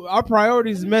 People, our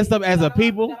priorities is messed up as a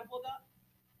people.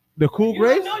 The cool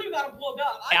grays? you got to pull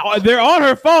up. They're on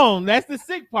her phone. That's the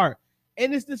sick part.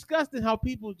 And it's disgusting how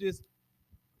people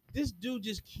this dude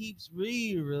just keeps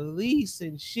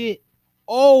re-releasing shit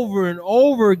over and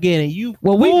over again. And you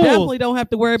Well, we fools definitely don't have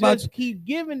to worry about just keep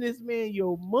giving this man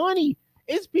your money.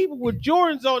 It's people with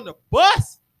Jordans on the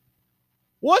bus.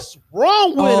 What's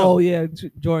wrong with Oh them? yeah,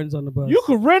 Jordan's on the bus. You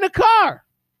could rent a car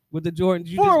with the Jordans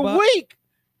you for just a bought? week,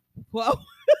 Well,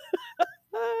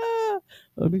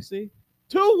 let me see.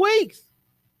 2 weeks.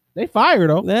 They fire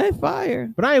though, They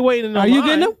fire. but I ain't waiting. Are you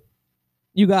getting them?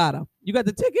 You got them. You got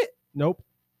the ticket? Nope.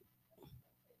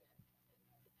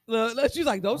 Look, she's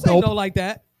like, don't say Nope. no like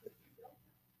that.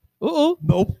 Uh-oh.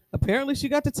 Nope. Apparently she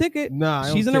got the ticket. Nah, I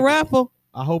don't She's in a take it. raffle.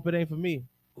 I hope it ain't for me.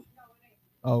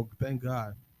 Oh, thank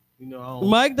God. I don't.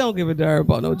 Mike don't give a darn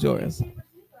about no Jordans.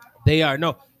 They are.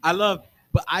 No, I love,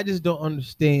 but I just don't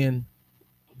understand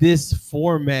this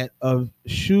format of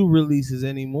shoe releases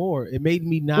anymore. It made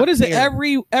me not. What is it? care.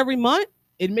 Every month?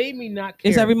 It made me not care.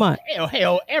 It's every month.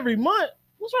 Hell, every month.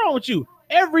 What's wrong with you?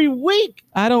 Every week.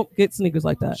 I don't get sneakers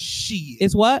like that. Shit.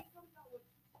 It's what?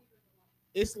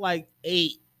 It's like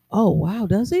 8. Oh wow,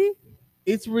 does he?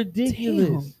 It's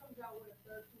ridiculous.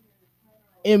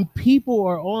 And people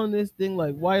are on this thing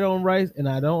like white on rice, and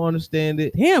I don't understand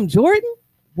it. Damn, Jordan.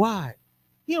 Why?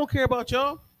 He don't care about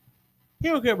y'all. He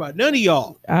don't care about none of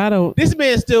y'all. I don't. This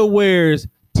man still wears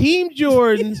Team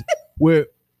Jordans with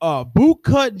boot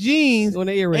cut jeans On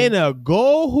the earring. and a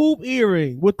gold hoop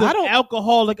earring with the I don't-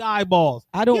 alcoholic eyeballs.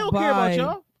 I don't He don't buy. care about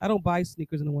y'all. I don't buy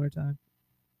sneakers in the wintertime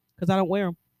because I don't wear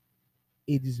them.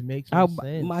 It just makes no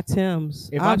sense. My Timbs.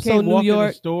 If I'm I so can't New walk in the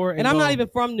York, store and I'm not go, even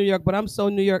from New York, but I'm so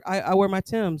New York. I wear my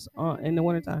Timbs in the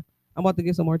wintertime. I'm about to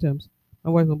get some more Timbs.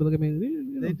 My wife's gonna be looking at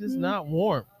me. they're just not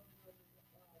warm.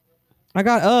 I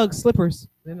got Ugg slippers.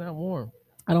 They're not warm.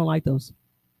 I don't like those.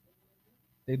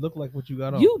 They look like what you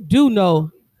got on. You do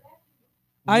know.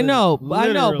 I know, but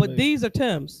Literally. these are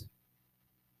Timbs.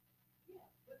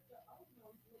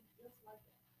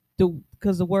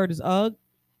 Because the word is Ugg.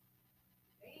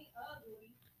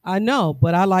 I know,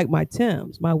 but I like my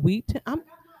Timbs, my wheat.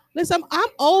 Listen, I'm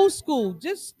old school.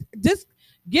 Just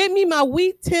give me my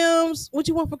wheat Timbs. What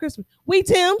you want for Christmas? Wheat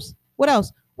Timbs. What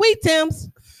else? Wheat Timbs.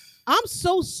 I'm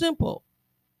so simple.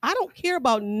 I don't care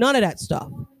about none of that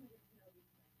stuff.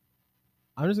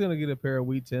 I'm just gonna get a pair of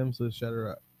wheat Timbs to shut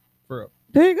her up.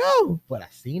 There you go. But I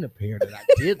seen a pair that I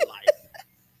did like.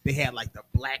 They had like the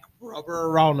black rubber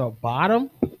around the bottom.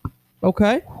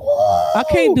 Okay. I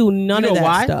can't do none You of know that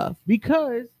why? stuff.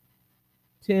 Because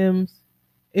Tim's,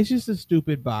 it's just a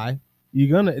stupid buy.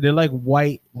 They're like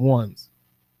white ones.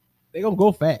 They're gonna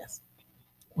go fast.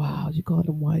 Wow, you call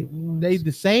them white ones. They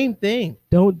the same thing.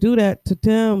 don't do that to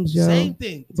Timbs, yo. Same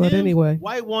thing. But Tim's, anyway.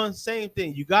 white ones, same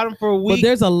thing. You got them for a week. But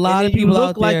there's a lot and of then people you look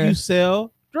out like there. you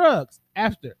sell drugs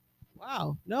after.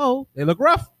 Wow. No, They look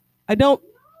rough. I don't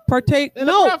partake. They look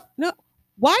No, rough. no.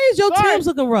 Why is your Sorry. Timbs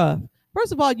looking rough?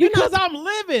 First of all, you're Because not I'm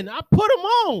living. I put them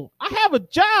on. I have a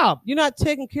job. you're not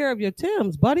taking care of your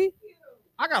Timbs, buddy.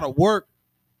 I gotta work.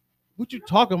 What you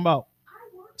talking about?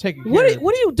 taking care What of, are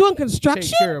you doing? taking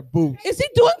Construction? care of boots. Is he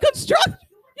doing construction?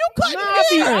 You cutting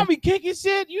hair. I'll be kicking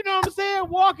shit. You know what I'm saying?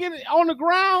 Walking on the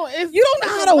ground. You don't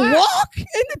know how to walk in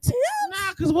the tent?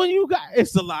 Nah, because when you got,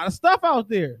 it's a lot of stuff out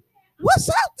there. What's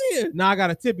out there? Now I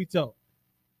got a tippy toe.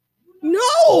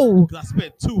 No. 'Cause I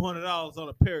spent $200 on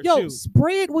a pair of Yo, shoes.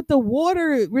 spray it with the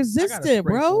water I gotta resistant, spray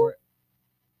bro. for it.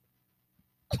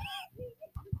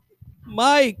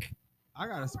 Mike, I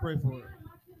got to spray for it.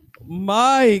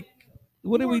 Mike,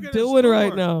 what are we Work in a doing right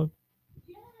store. now?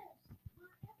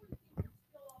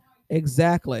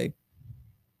 Exactly.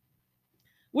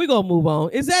 We're gonna move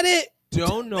on. Is that it?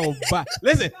 Don't nobody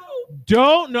listen.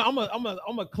 Don't know.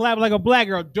 I'm a clap like a black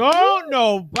girl. Don't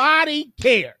nobody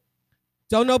care.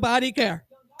 Don't nobody care.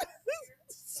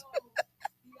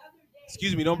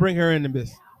 Excuse me. Don't bring her into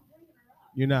this.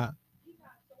 You're not.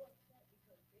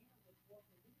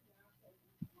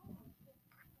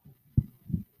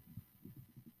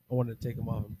 I wanted to take them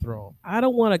off and throw them. I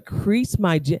don't want to crease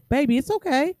my baby. It's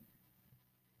okay.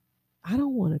 I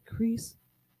don't want to crease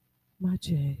my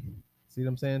J. See what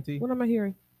I'm saying, T? What am I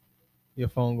hearing? Your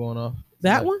phone going off.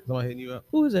 That one? Somebody hitting you up.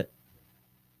 Who is it?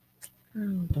 Oh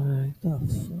my the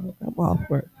fuck! I'm off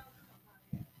work.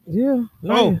 Yeah.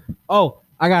 Oh,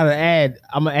 I gotta add.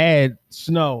 I'm gonna add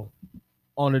snow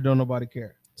on the Don't Nobody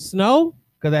Care. Snow?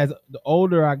 Because as the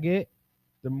older I get,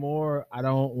 the more I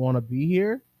don't want to be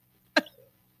here.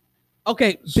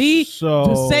 Okay. B. So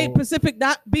To say Pacific,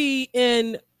 not B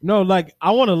in. no, like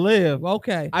I want to live.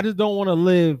 Okay. I just don't want to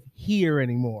live here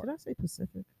anymore. Did I say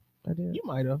Pacific? I did. You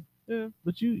might have, Yeah.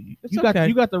 but you It's got okay.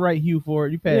 you got the right hue for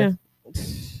it. You passed.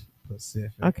 Yeah.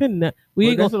 Pacific. I couldn't. We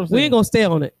Well, ain't that's gonna. what I'm We saying. ain't gonna stay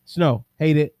on it. Snow,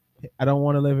 hate it. I don't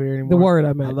want to live here anymore. The word I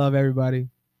I meant. love everybody.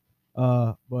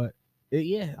 But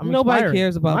yeah, I'm Nobody inspired.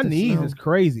 cares about my the knees. snow. Is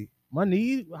crazy. My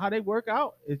knees, how they work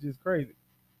out, it's just crazy.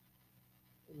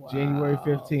 January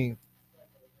 15th.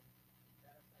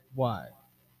 Why?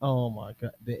 Oh my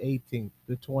God. The 18th,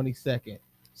 the 22nd.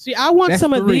 See, I want That's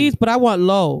some of 3. these, but I want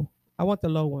low. I want the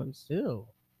low ones. Ew.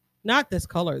 Not this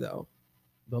color though.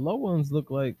 The low ones look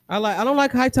like I don't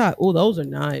like high top. Oh, those are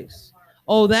nice.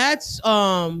 Oh, that's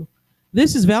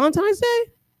this is Valentine's Day?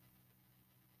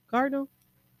 Cardinal?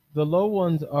 the low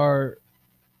ones are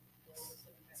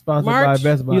sponsored March? by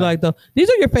Best Buy. You like these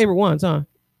are your favorite ones, huh?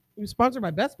 You sponsored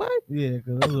by Best Buy? Yeah,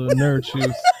 because those are nerd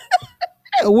shoes.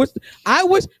 I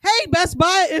wish hey, Best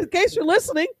Buy, in case you're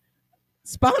listening,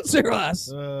 sponsor us.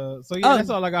 So yeah, that's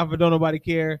all I got for Don't Nobody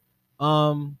Care.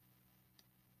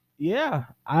 Yeah,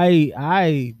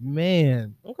 I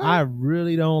man, Okay. I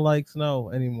really don't like snow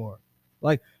anymore.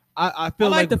 Like I I feel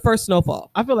like the first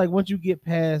snowfall. I feel like once you get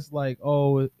past like,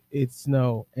 oh, it's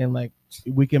snow and like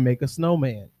we can make a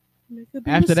snowman.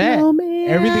 After that,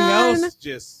 everything else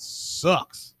just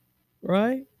sucks.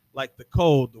 Right? Like the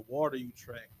cold, the water you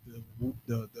track,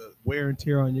 the wear and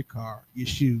tear on your car, your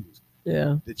shoes,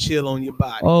 Yeah. the chill on your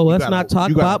body. Oh, You let's gotta- not talk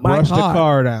you gotta about my brush car. the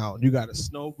car down. You got to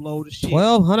snow blow the shit.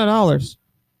 $1,200.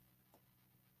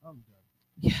 I'm done.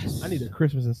 Yes. I need a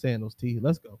Christmas and sandals tee.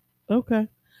 Let's go. Okay.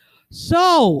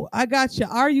 So I got you.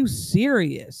 Are you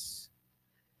serious?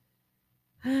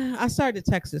 I started to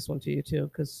text this one to you too,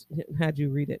 because had you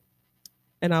read it.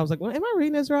 And I was like, well, am I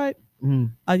reading this right?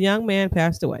 A young man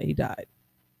passed away. He died.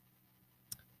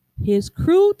 His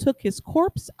crew took his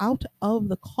corpse out of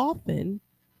the coffin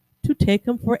to take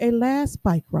him for a last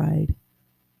bike ride,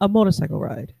 a motorcycle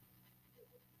ride.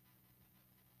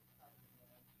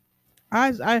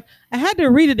 I had to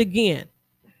read it again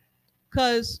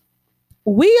because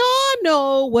we all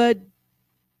know what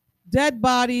dead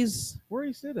bodies Where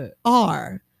he sit at?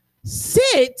 are.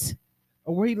 Sit.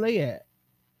 Or where he lay at?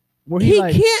 Where He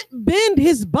like, can't bend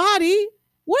his body.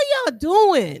 What y'all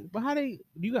doing? But how they?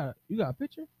 You got a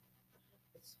picture?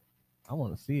 I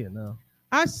want to see it now.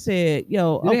 I said,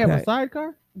 yo, Do they have a okay.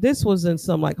 sidecar, This was in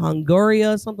some like Hungary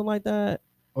or something like that.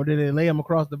 or did they lay him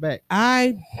across the back?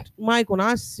 Mike, when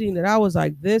I seen it, I was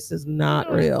like, this is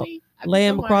not real. Lay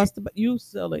him across the back. You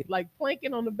silly. like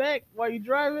planking on the back while you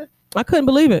driving. I couldn't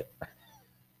believe it.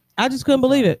 I just couldn't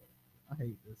believe it. I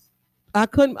hate this.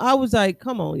 I was like,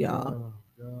 come on, y'all.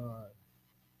 Oh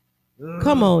God.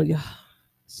 Come on, y'all.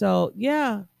 So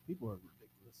yeah, People are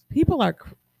ridiculous. people are.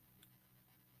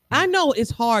 I know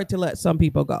it's hard to let some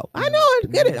people go. I know, I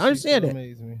get it, I understand it.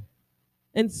 Amaze me.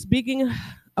 And speaking,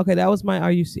 okay, that was my.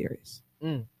 Are you serious?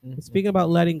 Mm. And speaking about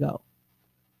letting go,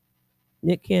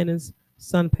 Nick Cannon's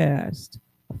son passed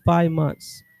 5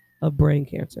 months of brain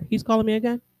cancer. He's calling me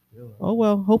again. Oh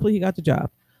well, hopefully he got the job.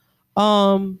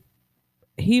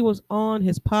 He was on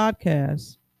his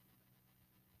podcast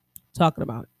talking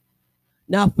about it.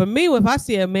 Now, for me, if I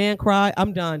see a man cry,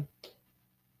 I'm done.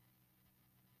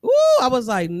 Ooh, I was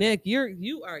like, Nick,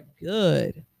 you are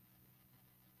good.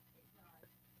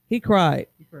 He cried.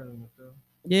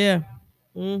 Yeah.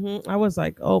 I was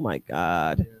like, oh my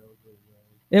God.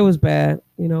 It was bad,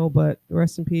 but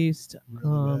rest in peace.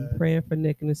 Really bad. Praying for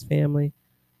Nick and his family.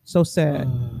 So sad.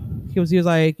 He was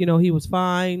like, he was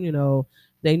fine.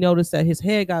 They noticed that his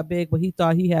head got big, but he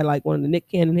thought he had like one of the Nick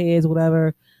Cannon heads,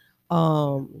 whatever.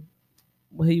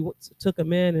 Well, he took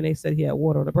him in, and they said he had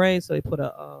water on the brain, so they put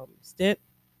a stent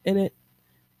in it,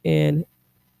 and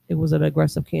it was an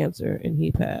aggressive cancer, and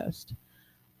he passed.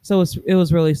 So it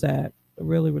was really sad,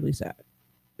 really, really sad.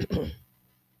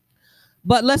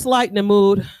 But let's lighten the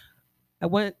mood. I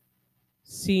went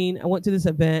to this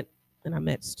event, and I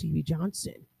met Stevie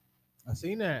Johnson. I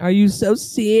seen that. Are you so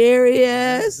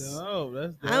serious? That's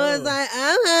dope. I was like,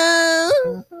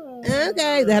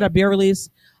 okay. They had a beer release.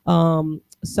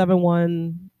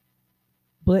 7-1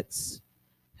 Blitz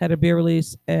had a beer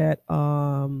release at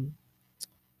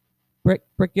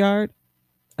Brickyard.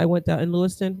 I went down in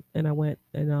Lewiston, and I went,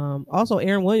 and also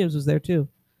Aaron Williams was there too.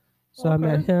 So I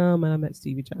met him, and I met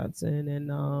Stevie Johnson,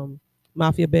 and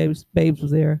Mafia Babes was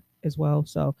there as well.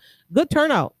 So good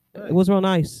turnout. It was real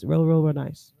nice, real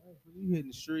nice. You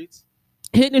hitting the streets?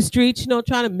 Hitting the streets,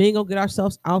 trying to mingle, get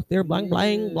ourselves out there, blang,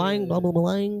 blang, blang, blah, blah,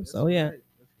 blang. So yeah. Right.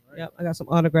 Yep, I got some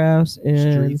autographs,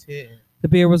 and the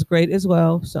beer was great as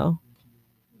well. So,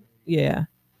 yeah.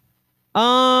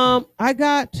 I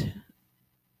got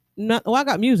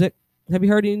music. Have you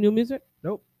heard any new music?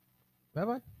 Nope. Have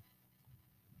I? I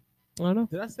don't know.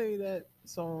 Did I say that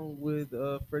song with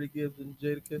Freddie Gibbs and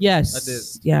Jadakiss? Yes, I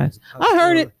did. Yes, I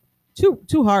heard it. Too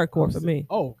hardcore for me.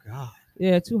 Oh God.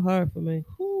 Yeah, too hard for me.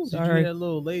 Did you Sorry. hear that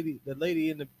little lady, the lady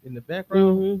in the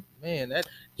background? Mm-hmm. Man, that.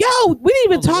 Yo, we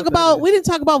didn't even I don't know talk what that about. is. We didn't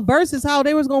talk about versus how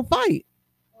they was gonna fight.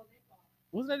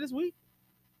 Wasn't that this week?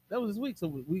 That was this week. So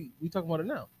we talking about it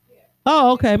now.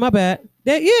 Oh, okay, my bad.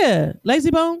 Yeah, Lazy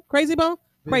Bone, Crazy Bone,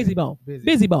 Crazy Bone,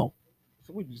 Busy Bone.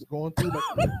 So we just going through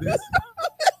like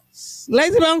this.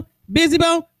 Lazy Bone, Busy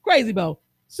Bone, Crazy Bone,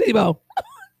 City Bone.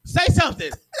 Say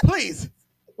something, please.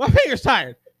 My finger's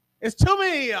tired. It's too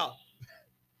many of y'all.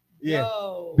 Yeah.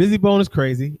 Yo. Busy Bone is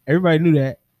crazy. Everybody knew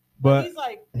that. But he's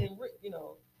like,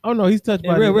 oh no, he's touched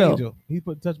by real, the real. angel. He's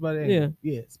put touched by the angel.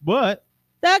 Yes. But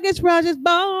that gets Rogers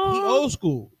Bone. he old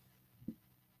school.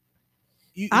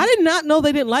 I did not know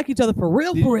they didn't like each other for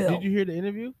real. Did you hear the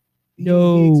interview?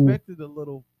 No. He expected a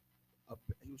little.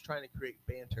 He was trying to create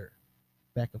banter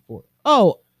back and forth.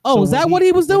 Oh, So is that when what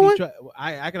he was doing?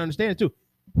 I can understand it too.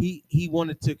 He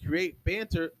wanted to create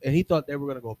banter, and he thought they were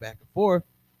going to go back and forth.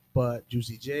 But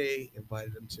Juicy J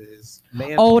invited him to his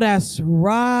man. Oh, that's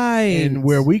right. And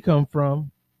where we come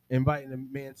from, inviting a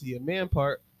man to your man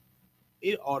part,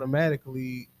 it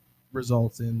automatically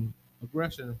results in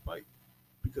aggression and fight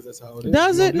because that's how it is.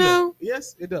 Does it now?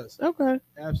 Yes, it does. Okay.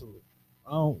 Absolutely.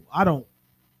 I don't.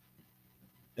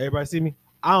 Everybody see me?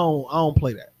 I don't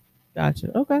play that.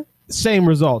 Gotcha. Okay. Same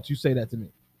results. You say that to me.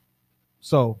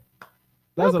 So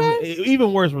that's Okay.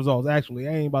 even worse results. Actually,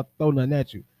 I ain't about to throw nothing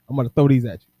at you. I'm about to throw these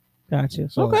at you. Gotcha.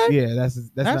 So Okay. yeah, that's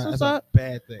what's a up.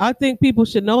 bad thing. I think people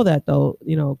should know that though.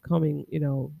 Coming,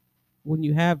 when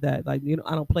you have that, like,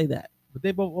 I don't play that. But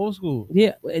they both old school.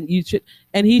 Yeah, and he should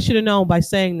have known by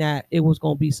saying that it was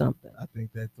going to be something. I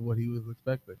think that's what he was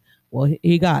expecting. Well,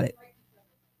 he got it.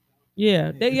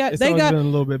 Yeah, they It's always been a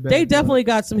little bit better. they definitely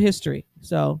got some history.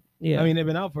 So yeah, I mean, they've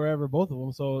been out forever, both of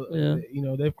them. So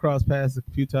Yeah. they've crossed paths a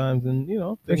few times, and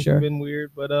things sure. have been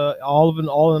weird. But all in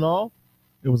all,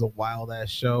 it was a wild ass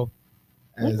show.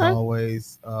 As Okay.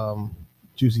 always,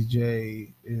 Juicy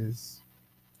J is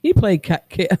he played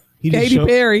Katy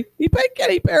Perry. He played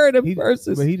Katy Perry in the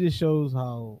verses. but he just shows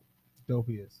how dope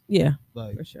he is. Yeah,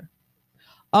 Like for sure.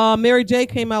 Mary J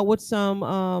came out with some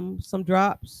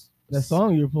drops. that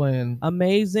song you're playing.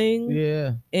 Amazing.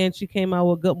 Yeah. And she came out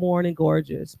with Good Morning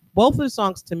Gorgeous. Both of the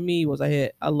songs to me was a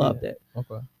hit. I loved it.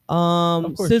 Okay.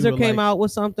 Of course Scissor you would came like- out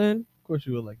with something. Of course,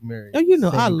 you would like Mary. Oh, I saying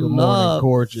love Good Morning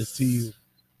Gorgeous to you.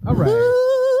 All right.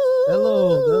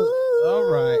 All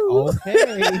right.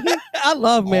 Okay. I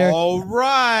love Mary. All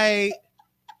right.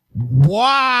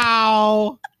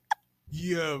 Wow.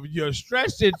 You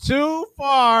stretched it too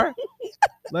far.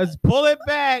 Let's pull it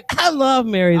back. I love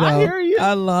Mary though. I hear you.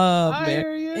 I love I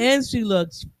Mary. hear you. And she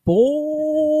looks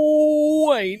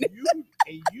fine.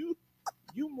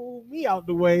 You moved me out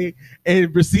the way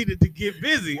and proceeded to get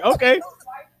busy. Okay.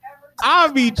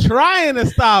 I'll be trying to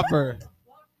stop her.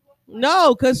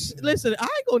 No, because listen, I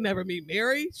ain't gonna never meet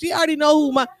Mary. She already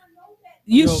know who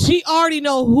she already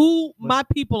know who my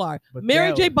people are. but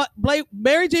Mary that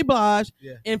Mary J. Blige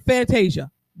Yeah. and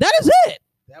Fantasia. That is it.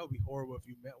 That would be horrible if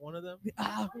you met one of them.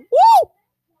 Woo!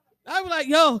 I'd be like,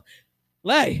 yo,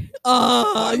 Lay,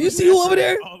 you see who over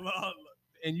there?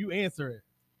 And you answer it.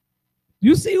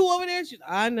 You see who over there? She's,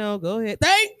 I know. Go ahead.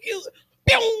 Thank you.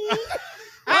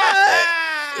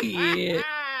 Yeah.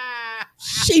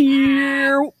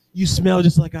 Sheer. You smell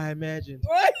just like I imagined.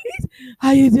 Right?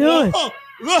 How you doing?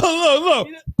 Look.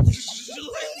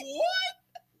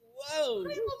 Whoa.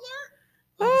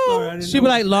 sorry, She be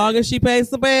like, long as she pays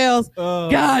the bills.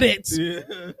 Got it.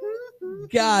 Yeah.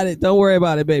 Got it. Don't worry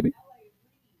about it, baby.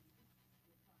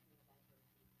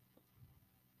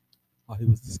 Oh, he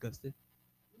was disgusted?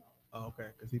 Oh, okay.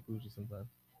 Because he fools you sometimes.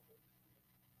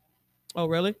 Oh,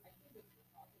 really?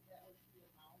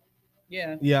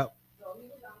 Yeah. Yep.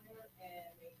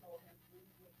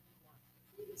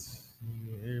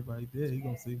 Yeah, everybody did. He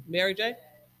gonna see. Mary J?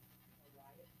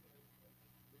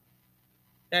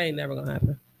 That ain't never gonna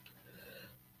happen.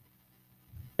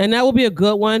 And that will be a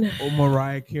good one. Oh,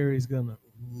 Mariah Carey's gonna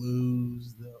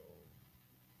lose though.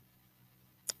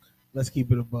 Let's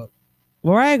keep it a buck.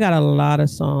 Mariah got a lot of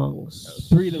songs.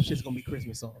 3 of them shit's gonna be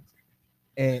Christmas songs.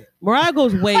 And Mariah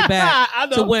goes way back I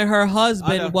know. to when her I know.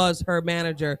 husband was her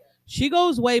manager. She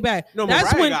goes way back. no,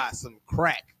 That's Mariah when got some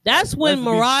crack. that's when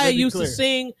Mariah let's be used clear. to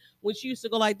sing when she used to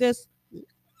go like this.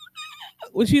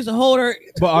 When she used to hold her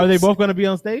But are they both gonna be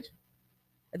on stage?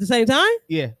 at the same time?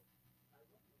 Yeah.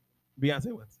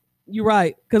 Beyonce wins. You're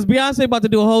right. Because Beyonce about to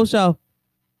do a whole show.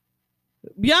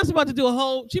 Beyonce about to do a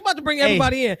whole, she about to bring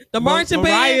everybody in. The Martin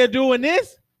Mariah Band. doing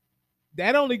this,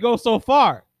 that only goes so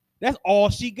far. That's all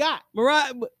she got.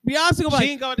 Mariah, Beyonce gonna be She like,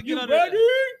 ain't going to you get under ready?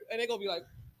 that. And they gonna be like,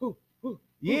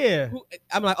 Yeah.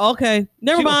 I'm like, okay,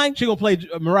 never mind. She gonna play.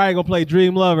 Mariah gonna play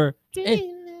Dream Lover.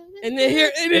 And then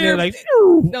here, And they're like,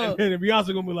 no. and then Beyonce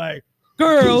gonna be like,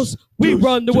 girls, we Deuce,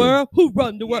 run the deuce. world. Who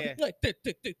run the world? Yeah. Like,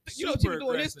 you know, she Super be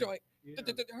doing this aggressive. joint,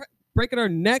 yeah. breaking her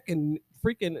neck and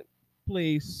freaking.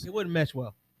 Please, It wouldn't mesh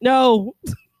well. no.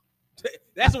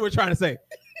 That's what we're trying to say.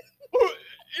 It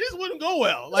just wouldn't go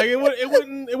well. Like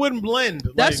it wouldn't blend.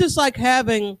 That's Like, just like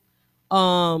having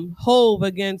Hove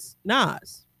against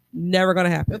Nas. Never gonna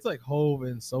happen. that's like Hove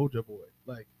and Soulja Boy.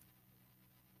 Like,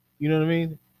 you know what I mean?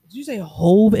 Did you say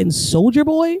Hove and Soldier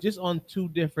Boy? Just on 2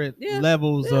 different Yeah,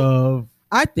 levels yeah. of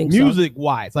I think so. music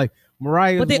wise. Like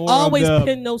Mariah, But they more always of the,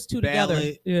 pin those 2 together.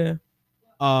 ballad.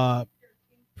 Yeah.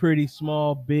 Pretty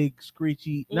small, big,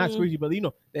 screechy, not Mhm. screechy, but you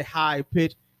know, that high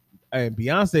pitch. And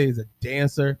Beyonce is a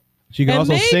dancer. She can And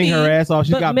also sing her maybe- ass off.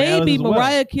 She But got ballads maybe as well.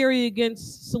 Mariah Carey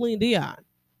against Celine Dion.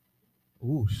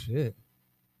 Oh shit.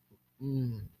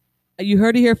 Mm. You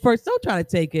heard it here first. Don't try to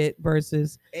take it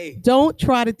versus. Hey, Don't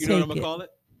try to you know take what I'm it. gonna call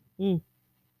it?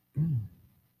 Mm.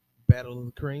 Battle of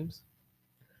the Creams.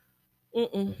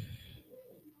 Mm-mm.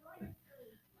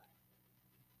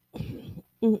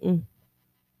 Mm-mm.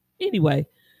 Anyway,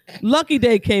 Lucky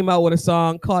Day came out with a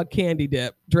song called Candy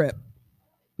Drip.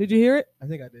 Did you hear it? I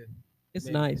think I did. It's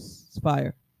Maybe. nice. It's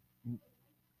fire.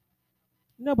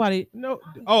 Nobody. No.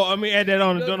 Oh, I mean, add that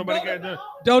on. Don't nobody care.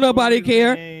 Don't nobody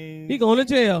care. He going to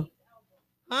jail.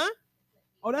 Huh?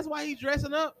 Oh, that's why he's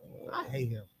dressing up. I hate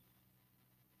him.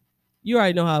 You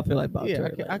already know how I feel about Yeah,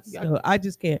 Tory I Lanez. So I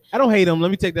just can't. I don't hate him.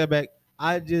 Let me take that back.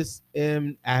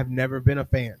 I've never been a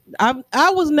fan.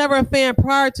 I was never a fan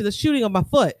prior to the shooting of my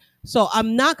foot. So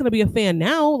I'm not going to be a fan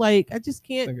now. Like, I just I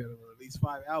can't. think at least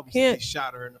 5 albums. Can't- He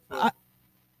shot her in the foot.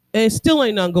 And it still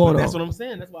ain't nothing going But on. that's what I'm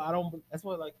saying. That's why I don't. That's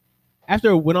why, like, after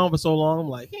it went on for so long, I'm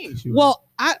like, he ain't shooting. Well,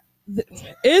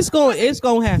 it's going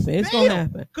to happen. It's going to Damn.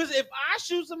 happen. Because if I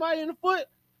shoot somebody in the foot,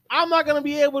 I'm not gonna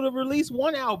be able to release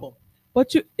 1 album.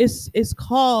 But it's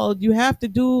called, you have to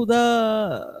do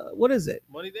the, what is it?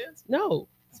 Money Dance. No.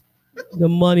 The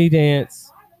money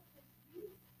dance.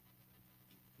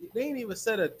 They ain't even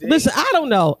set a date. Listen, I don't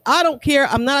know. I don't care.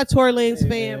 I'm not a Tory Lanez Hey,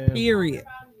 fan, man. period.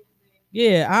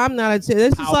 Yeah, I'm not a. It's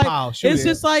just Pow, like pow, shoot it's it.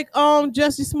 just like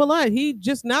Jussie Smollett. He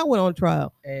just now went on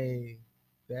trial. Hey,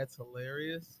 that's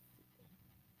hilarious.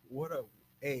 What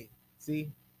a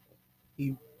see,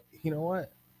 you know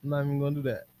what? I'm not even gonna do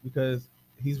that because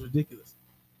he's ridiculous.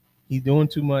 He's doing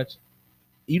too much.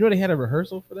 You know they had a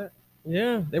rehearsal for that.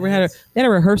 Yeah, they had a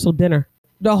rehearsal dinner.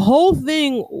 The whole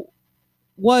thing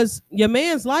was your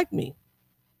man's like me.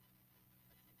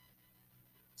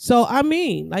 So I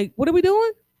mean, like, what are we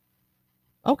doing?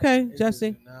 Okay, It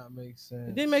Jesse. did not make sense.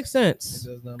 It didn't make sense It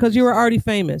does not because make you were sense. already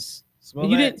famous. Smollett,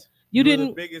 You didn't were didn't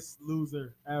the biggest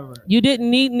loser ever. you didn't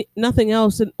need nothing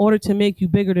else in order to make you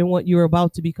bigger than what you were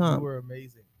about to You become. were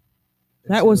amazing.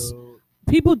 That was- Until-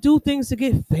 People do things to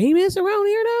get famous around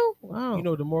here now. Wow. You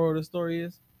know, the moral of the story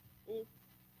is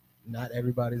not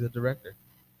everybody's a director.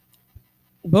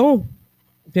 Boom.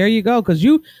 There you go. Because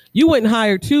you went and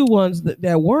hired 2 ones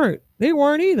that weren't. They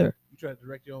weren't either. You try to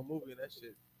direct your own movie, and that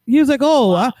shit He was like,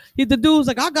 oh, the dude was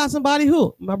like, I got somebody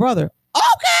who? My brother.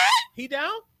 Okay. He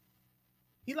down?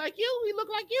 He like you? He look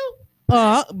like you?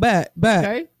 Bet.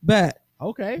 Okay. Bet.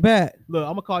 Okay. Bet. Look,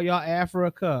 I'm gonna call y'all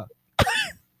Africa.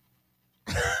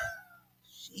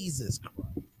 Jesus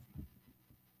Christ.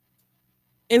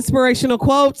 Inspirational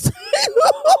quotes.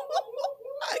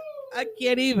 I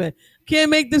can't even. Can't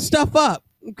make this stuff up.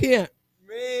 You can't.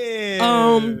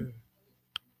 Man.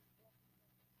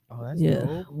 Oh, that's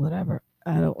dope. Whatever.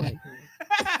 I don't like it.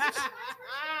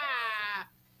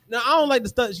 No, I don't like the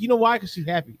stuff. You know why? Because she's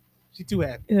happy. She's too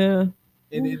happy. Yeah.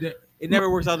 And it never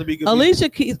works out to be good. Alicia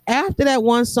Keys, after that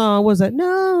one song, was like,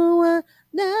 no.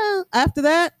 After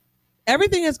that,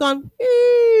 everything has gone.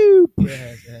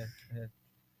 Yeah.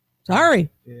 Sorry.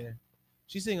 Yeah.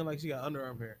 She's singing like she got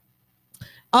underarm hair.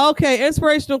 Okay,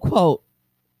 inspirational quote.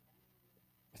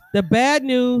 The bad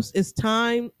news is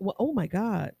time. Well, oh my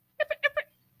God.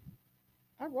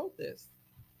 I wrote this.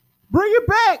 Bring it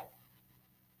back.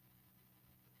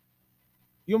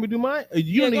 You want me to do mine?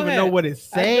 You don't even know what it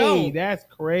say. That's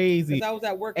crazy. I was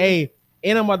at work. Hey,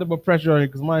 and I'm about to put pressure on you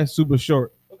because mine's super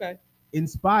short. Okay.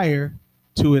 Inspire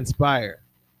to inspire.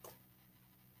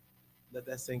 Let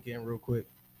that sink in real quick.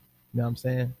 You know what I'm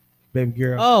saying? Baby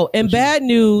girl. Oh, and bad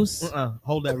news.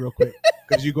 Hold that real quick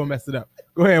because you're going to mess it up.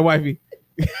 Go ahead, wifey.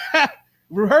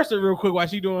 Rehearse it real quick while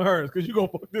she doing hers because you're going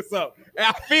to fuck this up. And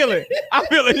I feel it.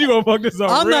 You're going to fuck this up.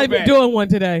 I'm not even doing one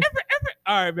today.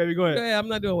 All right, baby, go ahead. I'm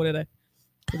not doing one today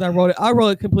because I wrote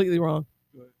it completely wrong.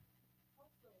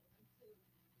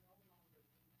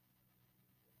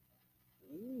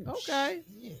 Okay.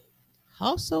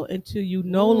 Hustle until you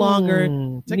no longer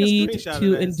need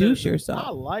to induce yourself. I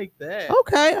like that.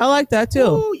 Okay, I like that too.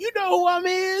 Ooh, you know who I'm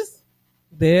is.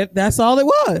 That's all it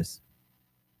was.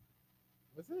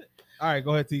 That's it. All right,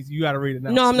 go ahead, T. You got to read it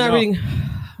now. No, I'm not reading.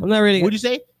 I'm not reading. What'd you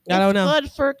say? I don't know.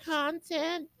 Good for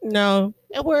content. No.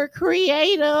 And we're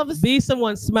creatives. Be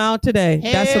someone. Smile today.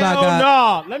 That's what I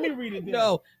got. No, let me read it. Then.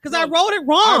 No, because I wrote it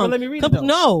wrong. All right, let me read it. Though.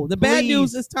 No, the bad Please.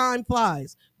 news is time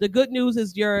flies. The good news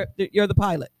is you're the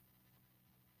pilot.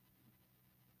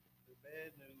 The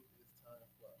bad news is time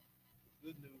flies.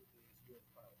 The good news is you're the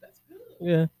pilot. That's good.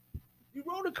 Yeah. You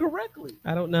wrote it correctly.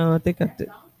 I don't know. I think I did.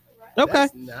 Okay.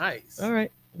 That's nice. All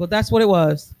right. Well, that's what it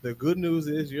was. The good news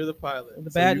is you're the pilot.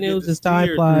 The bad you get news to is time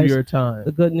steer flies. through your time.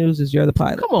 The good news is you're the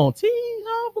pilot. Come on, T. I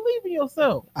don't believe in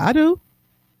yourself. I do.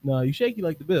 No, you shaky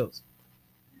like the Bills.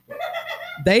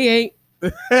 They ain't.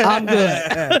 I'm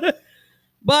good.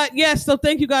 But yes, so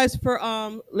thank you guys for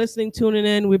listening, tuning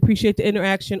in. We appreciate the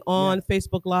interaction on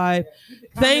Facebook Live.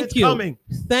 Thank you. Coming.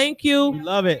 Thank you. We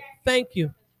love it. Thank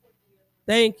you.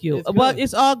 Thank you. It's good. But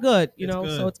it's all good, you It's know.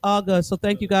 good. So it's all good. So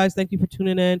thank you guys. Thank you for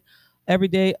tuning in every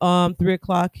day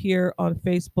 3:00 here on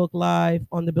Facebook Live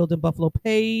on the Building Buffalo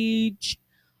page.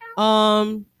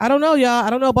 I don't know, y'all. I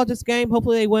don't know about this game.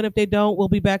 Hopefully they win. If they don't, we'll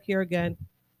be back here again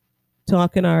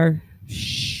talking our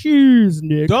shoes,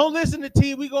 Nick. Don't listen to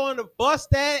T. We going to bust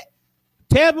that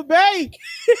Tampa Bay.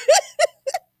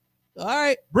 All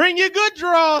right. Bring your good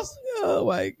draws. Oh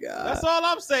my God. That's all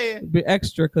I'm saying. Be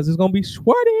extra because it's gonna be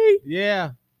sweaty.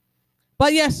 Yeah.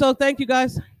 But yeah, so thank you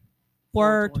guys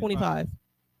for 25.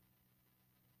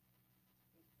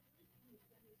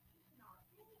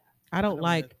 I don't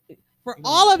like for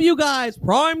all of you guys,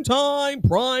 prime time.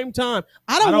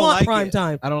 I don't want like prime it.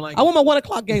 time. I don't like I want my 1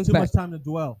 o'clock games It's too back. much time to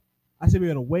dwell. I should be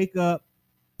able to wake up,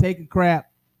 take a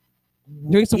crap,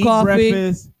 Drink some eat coffee.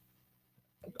 breakfast,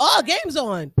 Oh, game's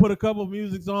on. put a couple of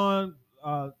musics on,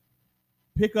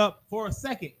 pick up for a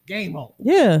second, game on.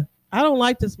 Yeah. I don't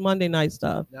like this Monday night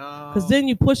stuff. No. Because then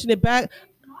you pushing it back.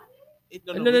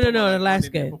 No, the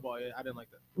last game. Football. Yeah, I didn't like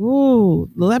that. Ooh,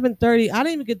 11:30. I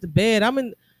didn't even get to bed.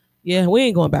 Yeah, we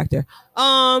ain't going back there.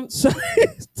 So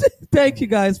thank you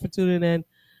guys for tuning in.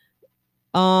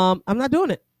 I'm not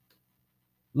doing it.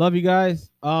 Love you guys.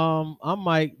 I'm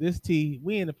Mike. This T.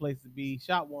 We in the place to be.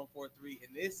 Shot 143,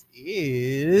 and this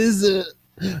is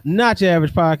Not Your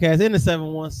Average Podcast in the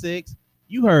 716.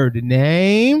 You heard the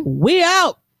name. We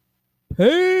out.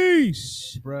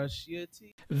 Peace. Brush your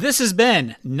teeth. This has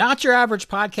been Not Your Average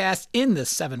Podcast in the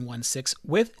 716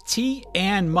 with T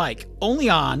and Mike, only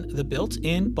on the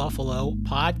Built-in Buffalo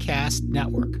Podcast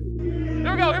Network.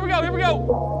 Here we go.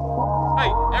 Hey,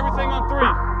 everything on 3.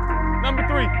 Number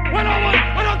 3. 1 on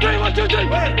 1. 1 on 3. 1, 2, 3.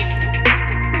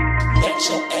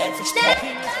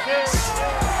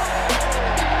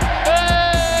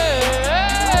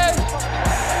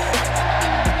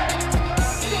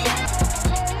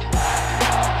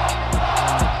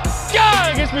 God,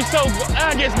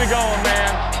 that gets me going,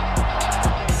 man.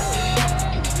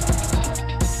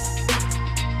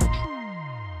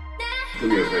 Do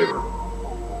me a favor.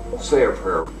 Say a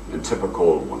prayer and tip a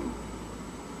cold one.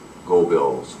 Go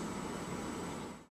Bills.